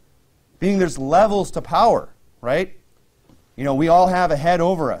plural there. Meaning there's levels to power, right? We all have a head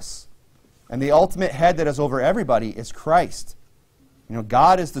over us. And the ultimate head that is over everybody is Christ.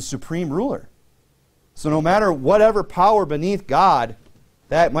 God is the supreme ruler. So no matter whatever power beneath God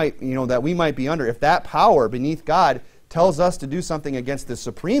that we might be under, if that power beneath God tells us to do something against the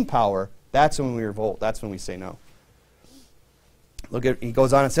supreme power, that's when we revolt. That's when we say no. He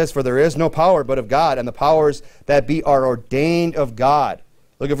goes on and says, for there is no power but of God, and the powers that be are ordained of God.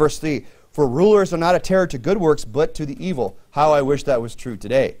 Look at verse 3. For rulers are not a terror to good works, but to the evil. How I wish that was true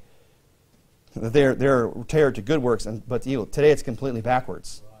today. They're a terror to good works, but to evil. Today it's completely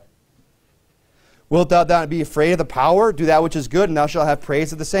backwards. Right. Wilt thou not be afraid of the power? Do that which is good, and thou shalt have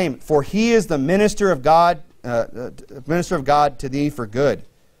praise of the same. For he is the minister of God to thee for good.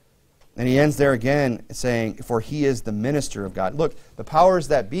 And he ends there again saying, for he is the minister of God. Look, the powers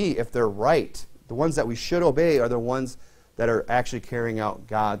that be, if they're right, the ones that we should obey are the ones that are actually carrying out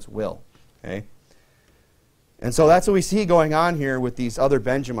God's will. Okay? And so that's what we see going on here with these other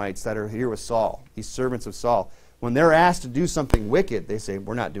Benjamites that are here with Saul, these servants of Saul. When they're asked to do something wicked, they say,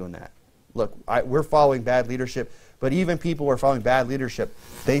 we're not doing that. Look, we're following bad leadership, but even people who are following bad leadership,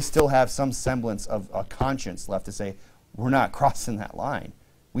 they still have some semblance of a conscience left to say, we're not crossing that line.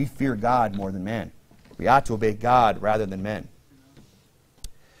 We fear God more than man. We ought to obey God rather than men.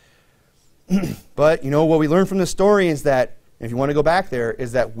 But, what we learn from this story is that, if you want to go back there,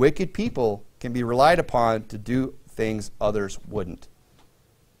 is that wicked people can be relied upon to do things others wouldn't.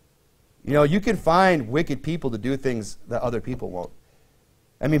 You can find wicked people to do things that other people won't.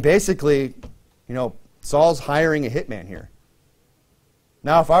 I mean, basically, Saul's hiring a hitman here.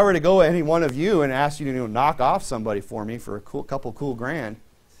 Now, if I were to go to any one of you and ask you to knock off somebody for me for a couple cool grand,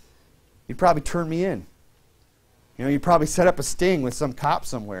 you'd probably turn me in. You'd probably set up a sting with some cop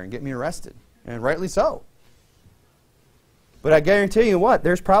somewhere and get me arrested. And rightly so. But I guarantee you what,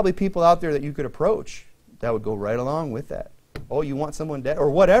 there's probably people out there that you could approach that would go right along with that. Oh, you want someone dead?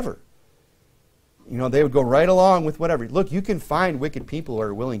 Or whatever. They would go right along with whatever. Look, you can find wicked people who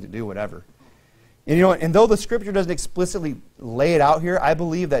are willing to do whatever. And and though the scripture doesn't explicitly lay it out here, I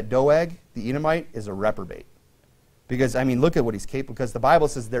believe that Doeg, the Edomite, is a reprobate. Because, look at what he's capable. Because the Bible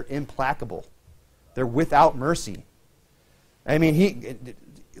says they're implacable. They're without mercy.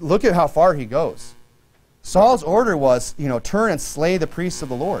 Look at how far he goes. Saul's order was, turn and slay the priests of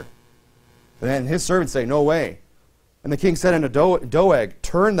the Lord. And then his servants say, no way. And the king said unto Doeg,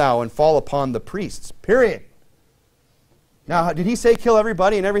 turn thou and fall upon the priests. Period. Now, did he say kill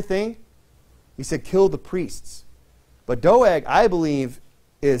everybody and everything? He said kill the priests. But Doeg, I believe,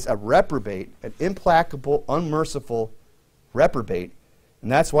 is a reprobate, an implacable, unmerciful reprobate.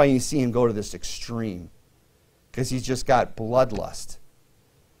 And that's why you see him go to this extreme. Because he's just got bloodlust.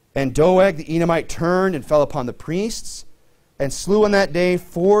 And Doeg the Edomite turned and fell upon the priests, and slew on that day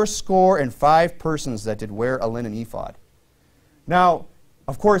 75 persons that did wear a linen ephod. Now,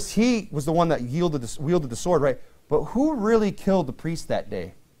 of course, he was the one that wielded the sword, right? But who really killed the priest that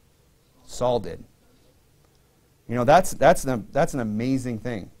day? Saul did. That's an amazing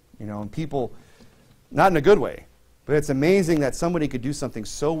thing. And people, not in a good way, but it's amazing that somebody could do something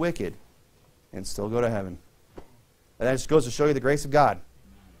so wicked and still go to heaven. And that just goes to show you the grace of God.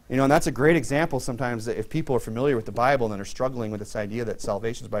 And that's a great example sometimes that if people are familiar with the Bible and are struggling with this idea that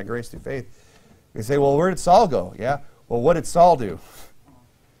salvation is by grace through faith, they say, well, where did Saul go? Yeah, well, what did Saul do?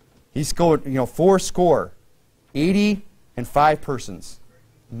 He scored, 85 persons,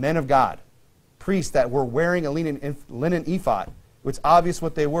 men of God, priests that were wearing a linen ephod. It's obvious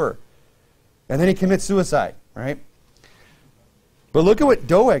what they were. And then he commits suicide, right? But look at what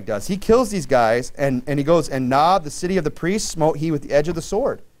Doeg does. He kills these guys, and he goes, and Nob, the city of the priests, smote he with the edge of the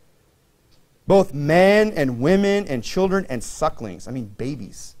sword. Both men and women and children and sucklings.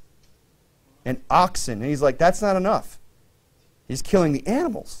 Babies. And oxen. And he's like, that's not enough. He's killing the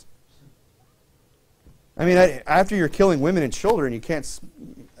animals. After you're killing women and children,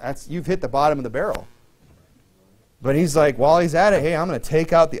 you've hit the bottom of the barrel. But he's like, while he's at it, hey, I'm going to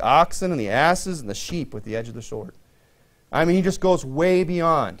take out the oxen and the asses and the sheep with the edge of the sword. He just goes way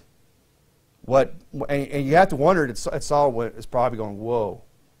beyond what, and you have to wonder, Saul is probably going, whoa,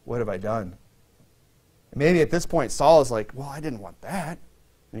 what have I done? And maybe at this point, Saul is like, well, I didn't want that.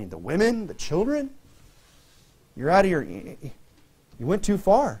 I mean, the women, the children, you're out of your, you went too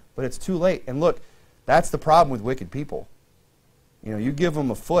far, but it's too late. And look, that's the problem with wicked people. You know, you give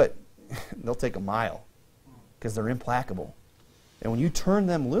them a foot, they'll take a mile because they're implacable. And when you turn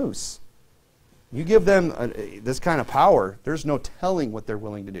them loose, you give them this kind of power, there's no telling what they're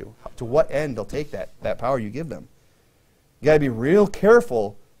willing to do, to what end they'll take that power you give them. You got to be real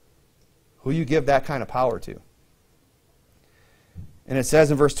careful who you give that kind of power to. And it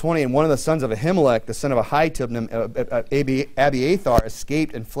says in verse 20, and one of the sons of Ahimelech, the son of Ahitub, Abiathar,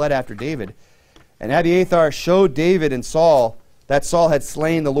 escaped and fled after David. And Abiathar showed David and Saul that Saul had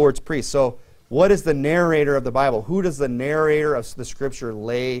slain the Lord's priest. So what is the narrator of the Bible? Who does the narrator of the Scripture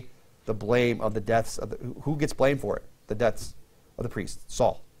lay the blame of the deaths of who gets blamed for it? The deaths of the priests,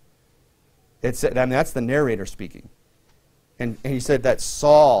 Saul. That's the narrator speaking. And he said that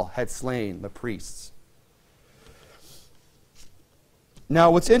Saul had slain the priests. Now,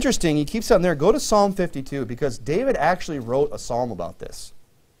 what's interesting, he keeps on there. Go to Psalm 52, because David actually wrote a psalm about this.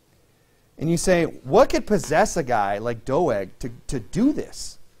 And you say, what could possess a guy like Doeg to do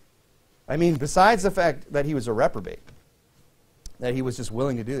this? I mean, besides the fact that he was a reprobate, that he was just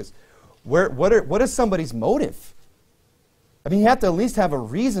willing to do this, what is somebody's motive? I mean, you have to at least have a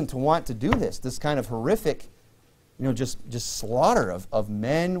reason to want to do this kind of horrific, just slaughter of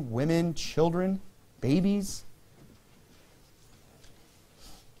men, women, children, babies.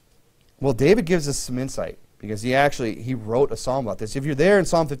 Well, David gives us some insight, because he wrote a psalm about this. If you're there in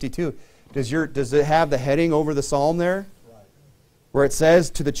Psalm 52, does it have the heading over the psalm there? Right. Where it says,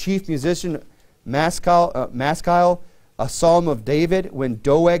 to the chief musician Maskil, a psalm of David, when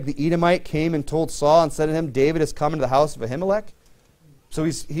Doeg the Edomite came and told Saul and said to him, David has come into the house of Ahimelech. So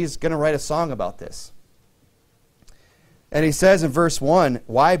he's going to write a song about this. And he says in verse 1,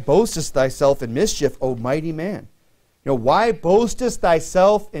 why boastest thyself in mischief, O mighty man? Why boastest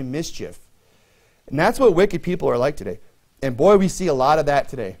thyself in mischief? And that's what wicked people are like today. And boy, we see a lot of that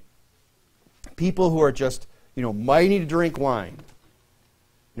today. People who are just, mighty to drink wine.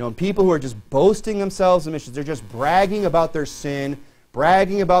 And people who are just boasting themselves in mischief. They're just bragging about their sin,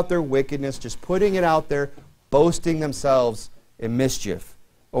 bragging about their wickedness, just putting it out there, boasting themselves in mischief.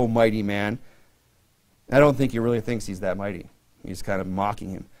 Oh, mighty man. I don't think he really thinks he's that mighty. He's kind of mocking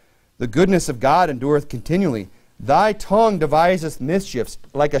him. The goodness of God endureth continually. Thy tongue deviseth mischiefs,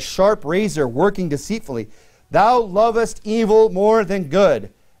 like a sharp razor working deceitfully. Thou lovest evil more than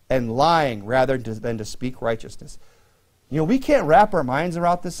good, and lying rather than to speak righteousness. We can't wrap our minds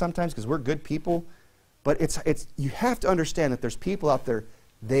around this sometimes because we're good people, but you have to understand that there's people out there,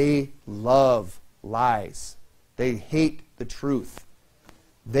 they love lies. They hate the truth.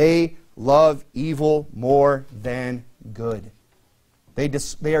 They love evil more than good.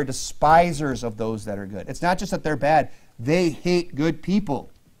 They are despisers of those that are good. It's not just that they're bad. They hate good people.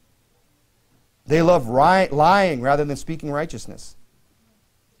 They love lying rather than speaking righteousness.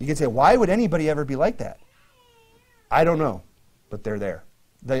 You can say, why would anybody ever be like that? I don't know, but they're there.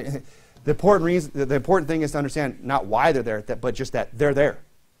 The important thing is to understand not why they're there, but just that they're there.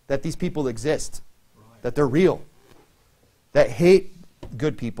 That these people exist. Right. That they're real. That hate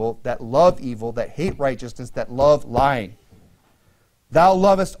good people, that love evil, that hate righteousness, that love lying. Thou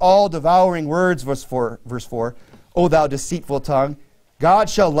lovest all devouring words, verse 4, O thou deceitful tongue. God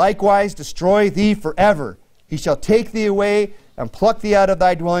shall likewise destroy thee forever. He shall take thee away and pluck thee out of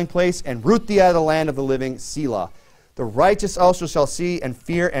thy dwelling place and root thee out of the land of the living, Selah. The righteous also shall see and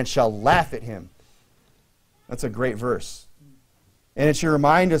fear and shall laugh at him. That's a great verse. And it should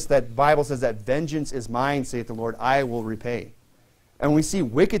remind us that the Bible says that vengeance is mine, saith the Lord, I will repay. And we see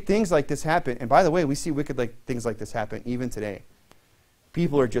wicked things like this happen. And by the way, we see things like this happen even today.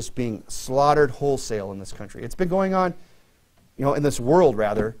 People are just being slaughtered wholesale in this country. It's been going on, in this world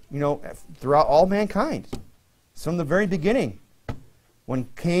rather, throughout all mankind. From the very beginning, when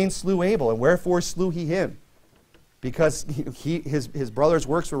Cain slew Abel, and wherefore slew he him? Because his brother's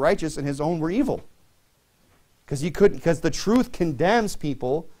works were righteous and his own were evil. Because the truth condemns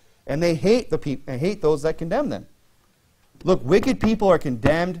people, and they hate those that condemn them. Look, wicked people are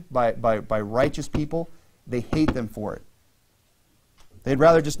condemned by righteous people. They hate them for it. They'd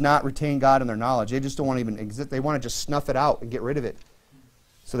rather just not retain God in their knowledge. They just don't want to even exist. They want to just snuff it out and get rid of it,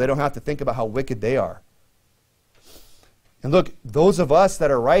 so they don't have to think about how wicked they are. And look, those of us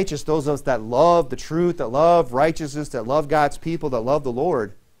that are righteous, those of us that love the truth, that love righteousness, that love God's people, that love the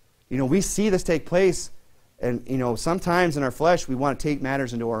Lord, we see this take place, and sometimes in our flesh we want to take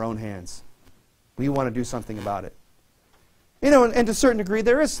matters into our own hands. We want to do something about it. And to a certain degree,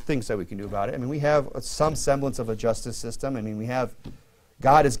 there is things that we can do about it. I mean, we have some semblance of a justice system. I mean, we have,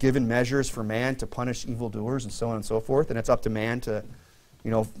 God has given measures for man to punish evildoers and so on and so forth, and it's up to man to,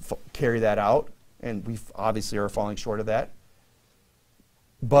 carry that out. And we obviously are falling short of that.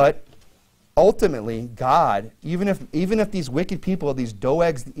 But ultimately, God, even if these wicked people, these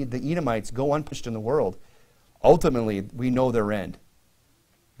Doegs, the Edomites, go unpunished in the world, ultimately we know their end.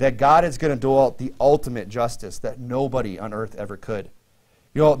 That God is going to do out the ultimate justice that nobody on earth ever could.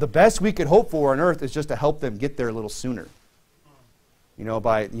 The best we could hope for on earth is just to help them get there a little sooner.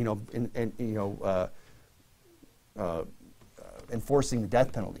 By enforcing the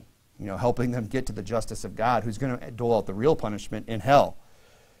death penalty. Helping them get to the justice of God, who's going to dole out the real punishment in hell.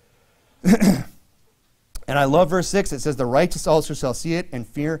 And I love verse 6. It says, "The righteous also shall see it and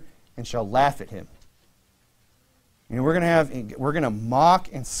fear and shall laugh at him." We're going to mock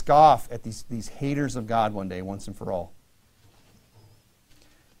and scoff at these haters of God one day, once and for all.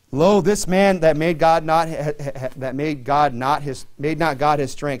 "Lo, this man that made not God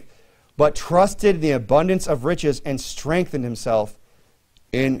his strength, but trusted in the abundance of riches and strengthened himself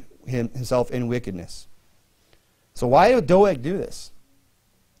in wickedness." So why would Doeg do this?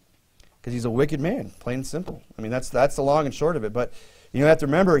 Because he's a wicked man, plain and simple. That's the long and short of it. But you have to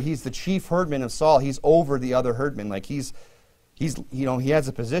remember, he's the chief herdman of Saul. He's over the other herdmen. He has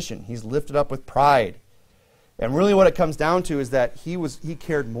a position. He's lifted up with pride. And really what it comes down to is that he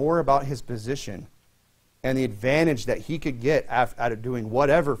cared more about his position and the advantage that he could get out of doing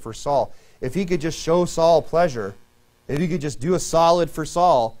whatever for Saul. If he could just show Saul pleasure, if he could just do a solid for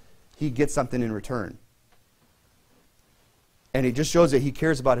Saul, he'd get something in return. And it just shows that he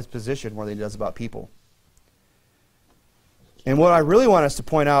cares about his position more than he does about people. And what I really want us to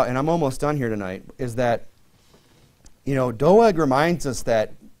point out, and I'm almost done here tonight, is that, Doeg reminds us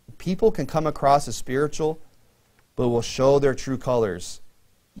that people can come across as spiritual, but will show their true colors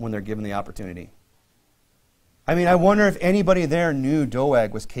when they're given the opportunity. I wonder if anybody there knew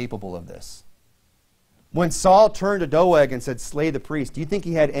Doeg was capable of this. When Saul turned to Doeg and said, "Slay the priest," do you think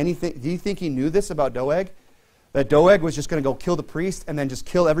he had anything? Do you think he knew this about Doeg? That Doeg was just going to go kill the priest and then just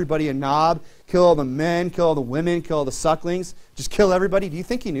kill everybody in Nob, kill all the men, kill all the women, kill all the sucklings, just kill everybody? Do you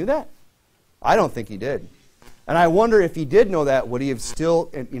think he knew that? I don't think he did. And I wonder if he did know that, would he have still,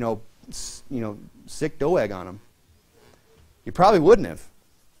 sick Doeg on him? He probably wouldn't have.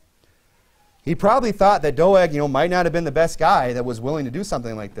 He probably thought that Doeg, might not have been the best guy that was willing to do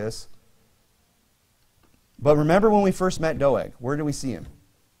something like this. But remember when we first met Doeg, where did we see him?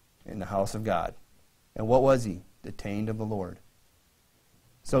 In the house of God. And what was he? Detained of the Lord.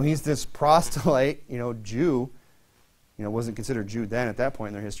 So he's this proselyte, Jew. Wasn't considered Jew then at that point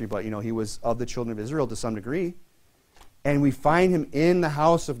in their history, but, he was of the children of Israel to some degree. And we find him in the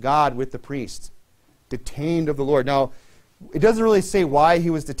house of God with the priest, detained of the Lord. Now, it doesn't really say why he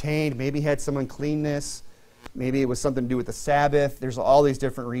was detained. Maybe he had some uncleanness. Maybe it was something to do with the Sabbath. There's all these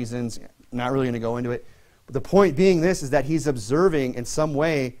different reasons. I'm not really going to go into it. But the point being this is that he's observing in some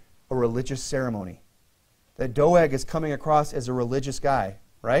way a religious ceremony. That Doeg is coming across as a religious guy,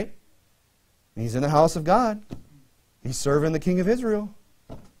 right? And he's in the house of God. He's serving the king of Israel.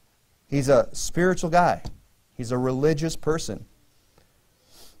 He's a spiritual guy. He's a religious person.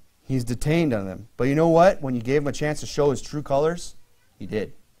 He's detained on them. But you know what? When you gave him a chance to show his true colors, he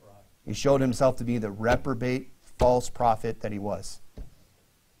did. Right. He showed himself to be the reprobate, false prophet that he was.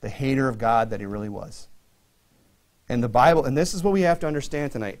 The hater of God that he really was. And the Bible, and this is what we have to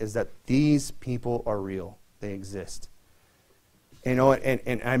understand tonight, is that these people are real. They exist. And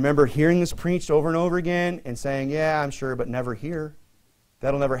I remember hearing this preached over and over again and saying, yeah, I'm sure, but never here.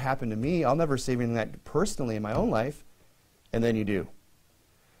 That'll never happen to me. I'll never see anything that personally in my own life. And then you do.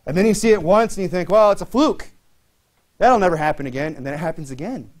 And then you see it once and you think, well, it's a fluke. That'll never happen again. And then it happens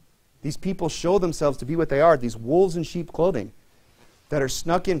again. These people show themselves to be what they are, these wolves in sheep clothing that are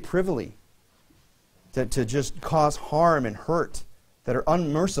snuck in privily to just cause harm and hurt, that are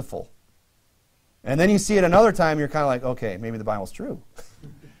unmerciful. And then you see it another time, you're kind of like, okay, maybe the Bible's true.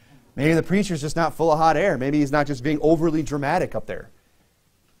 Maybe the preacher's just not full of hot air. Maybe he's not just being overly dramatic up there.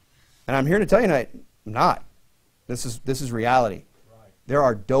 And I'm here to tell you tonight, I'm not. This is reality. Right. There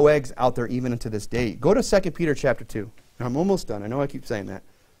are Doegs out there even to this day. Go to 2 Peter chapter 2. I'm almost done. I know I keep saying that.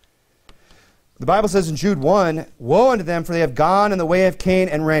 The Bible says in Jude 1, "Woe unto them, for they have gone in the way of Cain,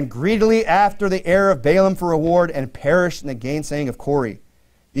 and ran greedily after the heir of Balaam for reward, and perished in the gainsaying of Kori.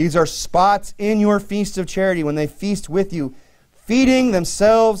 These are spots in your feast of charity, when they feast with you, feeding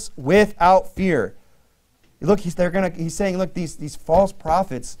themselves without fear." Look, he's saying, look, these false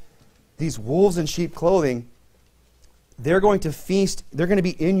prophets, these wolves in sheep clothing, they're going to feast. They're going to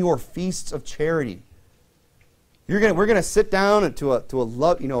be in your feasts of charity. We're going to sit down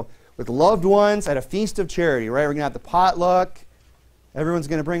with loved ones at a feast of charity, right? We're going to have the potluck. Everyone's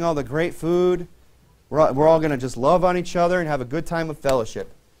going to bring all the great food. We're all going to just love on each other and have a good time of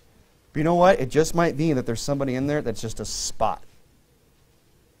fellowship. But you know what? It just might be that there's somebody in there that's just a spot.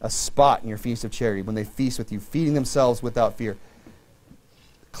 A spot in your Feast of Charity when they feast with you, feeding themselves without fear.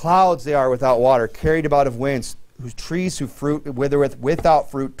 Clouds they are without water, carried about of winds, whose trees whose fruit withereth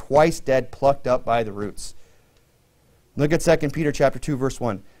without fruit, twice dead, plucked up by the roots. Look at 2 Peter chapter 2, verse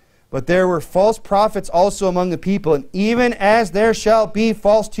 1. But there were false prophets also among the people, and even as there shall be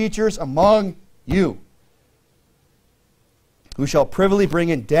false teachers among you, who shall privily bring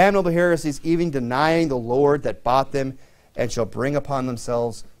in damnable heresies, even denying the Lord that bought them, and shall bring upon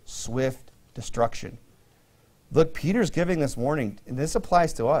themselves swift destruction. Look, Peter's giving this warning, and this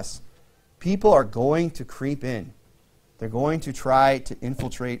applies to us. People are going to creep in. They're going to try to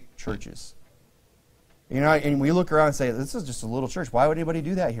infiltrate churches. You know, and we look around and say, this is just a little church. Why would anybody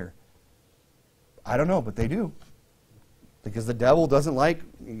do that here? I don't know, but they do. Because the devil doesn't like,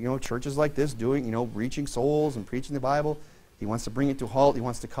 churches like this doing, reaching souls and preaching the Bible. He wants to bring it to a halt. He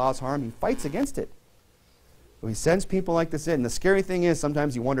wants to cause harm. He fights against it. So he sends people like this in. And the scary thing is,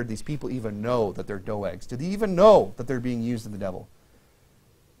 sometimes you wonder, do these people even know that they're doegs? Do they even know that they're being used of the devil?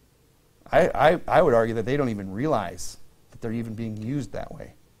 I would argue that they don't even realize that they're even being used that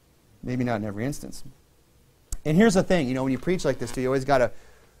way. Maybe not in every instance. And here's the thing, when you preach like this, you always gotta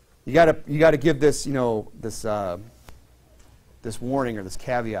give this, this warning or this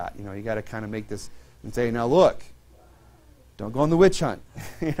caveat. You got to kind of make this and say, now look, don't go on the witch hunt.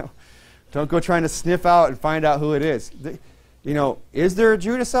 Don't go trying to sniff out and find out who it is. Is there a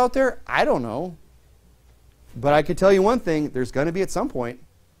Judas out there? I don't know. But I can tell you one thing, there's going to be at some point.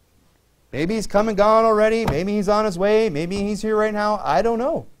 Maybe he's come and gone already. Maybe he's on his way. Maybe he's here right now. I don't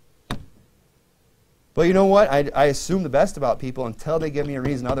know. But you know what? I assume the best about people until they give me a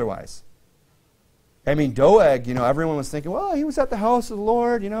reason otherwise. I mean, Doeg, everyone was thinking, well, he was at the house of the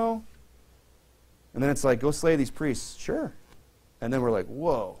Lord, And then it's like, go slay these priests. Sure. And then we're like,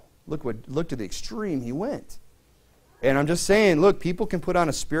 whoa, look to the extreme he went. And I'm just saying, look, people can put on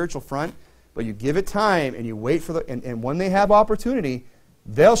a spiritual front, but you give it time and you wait for and when they have opportunity,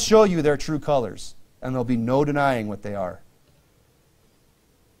 they'll show you their true colors. And there'll be no denying what they are.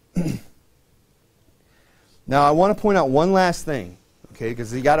 Now, I want to point out one last thing, okay,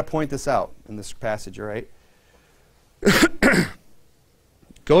 because you got to point this out in this passage, all right?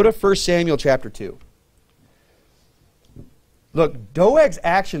 Go to 1 Samuel chapter 2. Look, Doeg's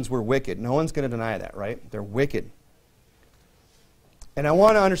actions were wicked. No one's going to deny that, right? They're wicked. And I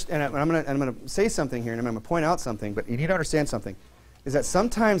want to understand, I'm going to say something here, and I'm going to point out something, but you need to understand something, is that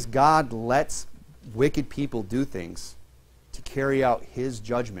sometimes God lets wicked people do things to carry out his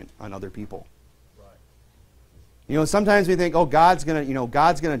judgment on other people. Sometimes we think, oh, God's going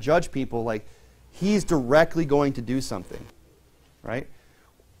to judge people like he's directly going to do something, right?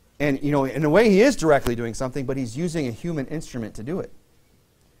 And, in a way he is directly doing something, but he's using a human instrument to do it.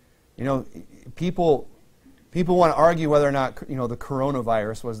 People want to argue whether or not, the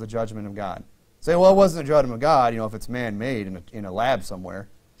coronavirus was the judgment of God. Say, well, it wasn't the judgment of God, if it's man-made in a lab somewhere.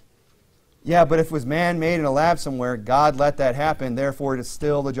 Yeah, but if it was man-made in a lab somewhere, God let that happen, therefore it is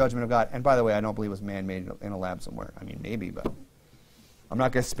still the judgment of God. And by the way, I don't believe it was man-made in a lab somewhere. I mean, maybe, but I'm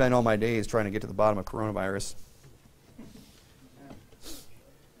not going to spend all my days trying to get to the bottom of coronavirus.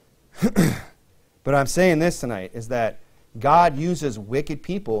 But I'm saying this tonight, is that God uses wicked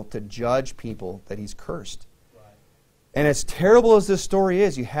people to judge people that he's cursed. Right. And as terrible as this story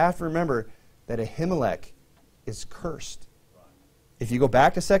is, you have to remember that Ahimelech is cursed. If you go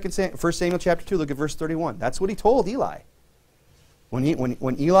back to 1 Samuel chapter 2, look at verse 31. That's what he told Eli.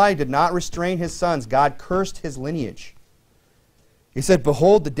 When Eli did not restrain his sons, God cursed his lineage. He said,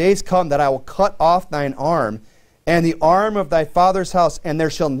 behold, the days come that I will cut off thine arm and the arm of thy father's house, and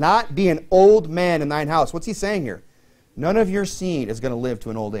there shall not be an old man in thine house. What's he saying here? None of your seed is going to live to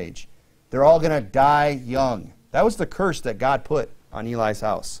an old age. They're all going to die young. That was the curse that God put on Eli's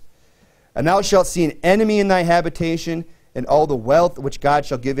house. And thou shalt see an enemy in thy habitation, and all the wealth which God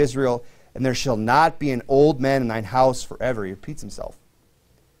shall give Israel, and there shall not be an old man in thine house forever. He repeats himself.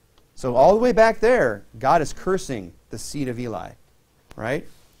 So all the way back there, God is cursing the seed of Eli. Right?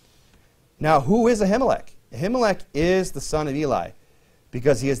 Now, who is Ahimelech? Ahimelech is the son of Eli,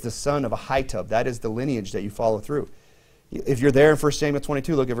 because he is the son of Ahitub. That is the lineage that you follow through. If you're there in 1 Samuel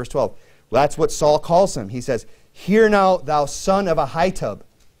 22, look at verse 12. Well, that's what Saul calls him. He says, hear now, thou son of Ahitub.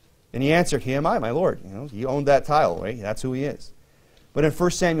 And he answered, here am I, my Lord. He owned that title, right? That's who he is. But in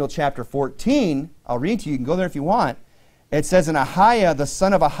 1 Samuel chapter 14, I'll read to you. You can go there if you want. It says, and Ahiah, the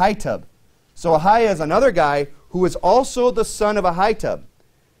son of Ahitub. So Ahiah is another guy who is also the son of Ahitub.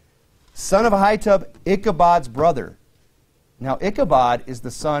 Son of Ahitub, Ichabod's brother. Now Ichabod is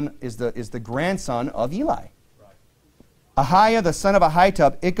the grandson of Eli. Ahiah, the son of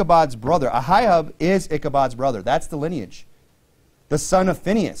Ahitub, Ichabod's brother. Ahiah is Ichabod's brother. That's the lineage. The son of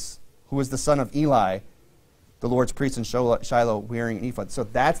Phinehas, who was the son of Eli, the Lord's priest in Shiloh, wearing an ephod. So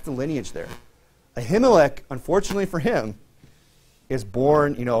that's the lineage there. Ahimelech, unfortunately for him, is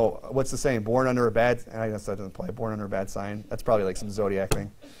born, what's the saying? Born under a bad, I guess that doesn't apply, born under a bad sign. That's probably like some zodiac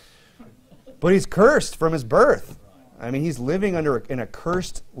thing. But he's cursed from his birth. I mean, he's living in a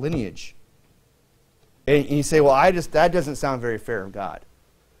cursed lineage. And you say, well, that doesn't sound very fair of God.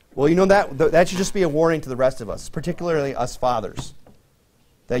 Well, that should just be a warning to the rest of us, particularly us fathers,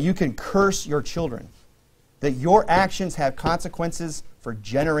 that you can curse your children, that your actions have consequences for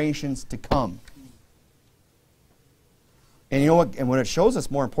generations to come. And you know what? And what it shows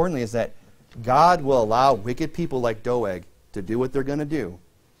us, more importantly, is that God will allow wicked people like Doeg to do what they're going to do,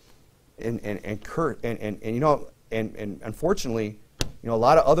 and unfortunately, a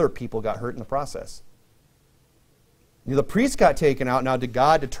lot of other people got hurt in the process. The priest got taken out. Now, did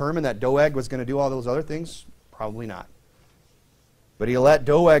God determine that Doeg was going to do all those other things? Probably not. But he let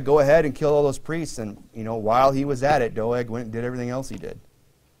Doeg go ahead and kill all those priests, and while he was at it, Doeg went and did everything else he did.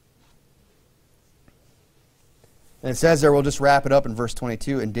 And it says there, we'll just wrap it up in verse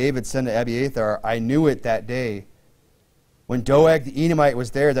 22, and David said to Abiathar, I knew it that day, when Doeg the Edomite was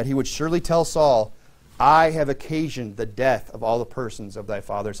there, that he would surely tell Saul, I have occasioned the death of all the persons of thy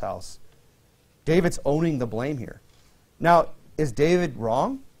father's house. David's owning the blame here. Now, is David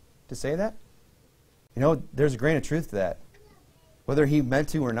wrong to say that? There's a grain of truth to that. Whether he meant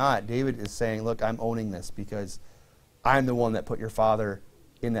to or not, David is saying, look, I'm owning this because I'm the one that put your father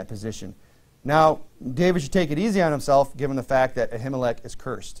in that position. Now, David should take it easy on himself, given the fact that Ahimelech is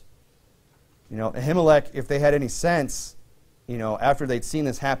cursed. Ahimelech, if they had any sense, after they'd seen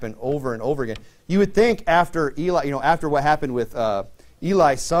this happen over and over again, you would think after Eli, after what happened with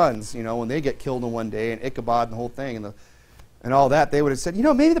Eli's sons, when they get killed in one day, and Ichabod and the whole thing, and all that, they would have said,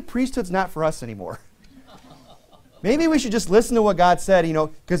 maybe the priesthood's not for us anymore. Maybe we should just listen to what God said,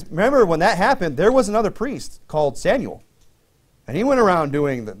 because remember when that happened, there was another priest called Samuel. And he went around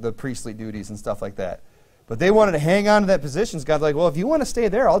doing the priestly duties and stuff like that. But they wanted to hang on to that position. God's like, well, if you want to stay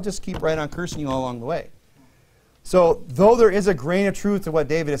there, I'll just keep right on cursing you all along the way. So though there is a grain of truth to what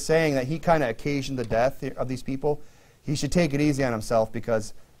David is saying, that he kind of occasioned the death of these people, he should take it easy on himself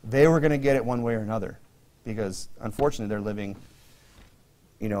because they were going to get it one way or another. Because unfortunately they're living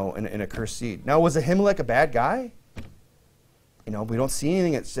in a cursed seed. Now, was Ahimelech a bad guy? We don't see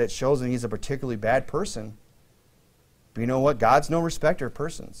anything that shows that he's a particularly bad person. But you know what? God's no respecter of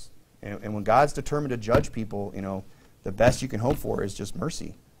persons. And when God's determined to judge people, the best you can hope for is just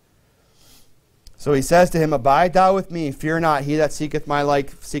mercy. So he says to him, abide thou with me, fear not, he that seeketh my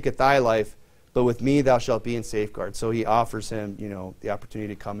life seeketh thy life, but with me thou shalt be in safeguard. So he offers him, the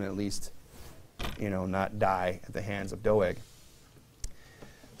opportunity to come and at least, not die at the hands of Doeg.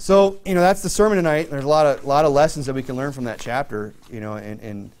 So, that's the sermon tonight. There's a lot of lessons that we can learn from that chapter,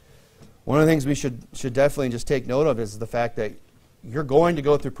 and one of the things we should definitely just take note of is the fact that you're going to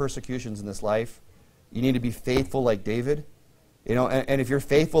go through persecutions in this life. You need to be faithful like David. And if you're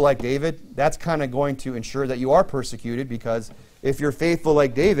faithful like David, that's kind of going to ensure that you are persecuted, because if you're faithful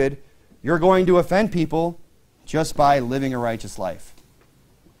like David, you're going to offend people just by living a righteous life.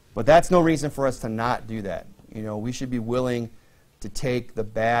 But that's no reason for us to not do that. We should be willing to take the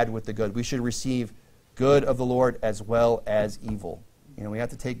bad with the good. We should receive good of the Lord as well as evil. We have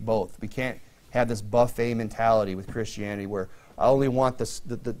to take both. We can't have this buffet mentality with Christianity where I only want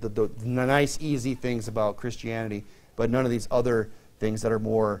the nice, easy things about Christianity, but none of these other things that are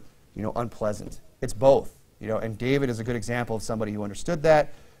more, unpleasant. It's both. And David is a good example of somebody who understood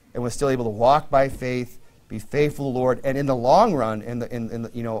that and was still able to walk by faith, be faithful to the Lord, and in the long run, in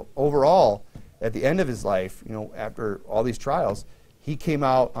the overall, at the end of his life, after all these trials, he came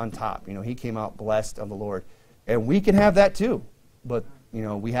out on top. He came out blessed of the Lord, and we can have that too. But,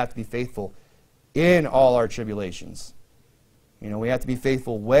 we have to be faithful in all our tribulations. We have to be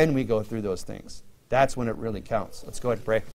faithful when we go through those things. That's when it really counts. Let's go ahead and pray.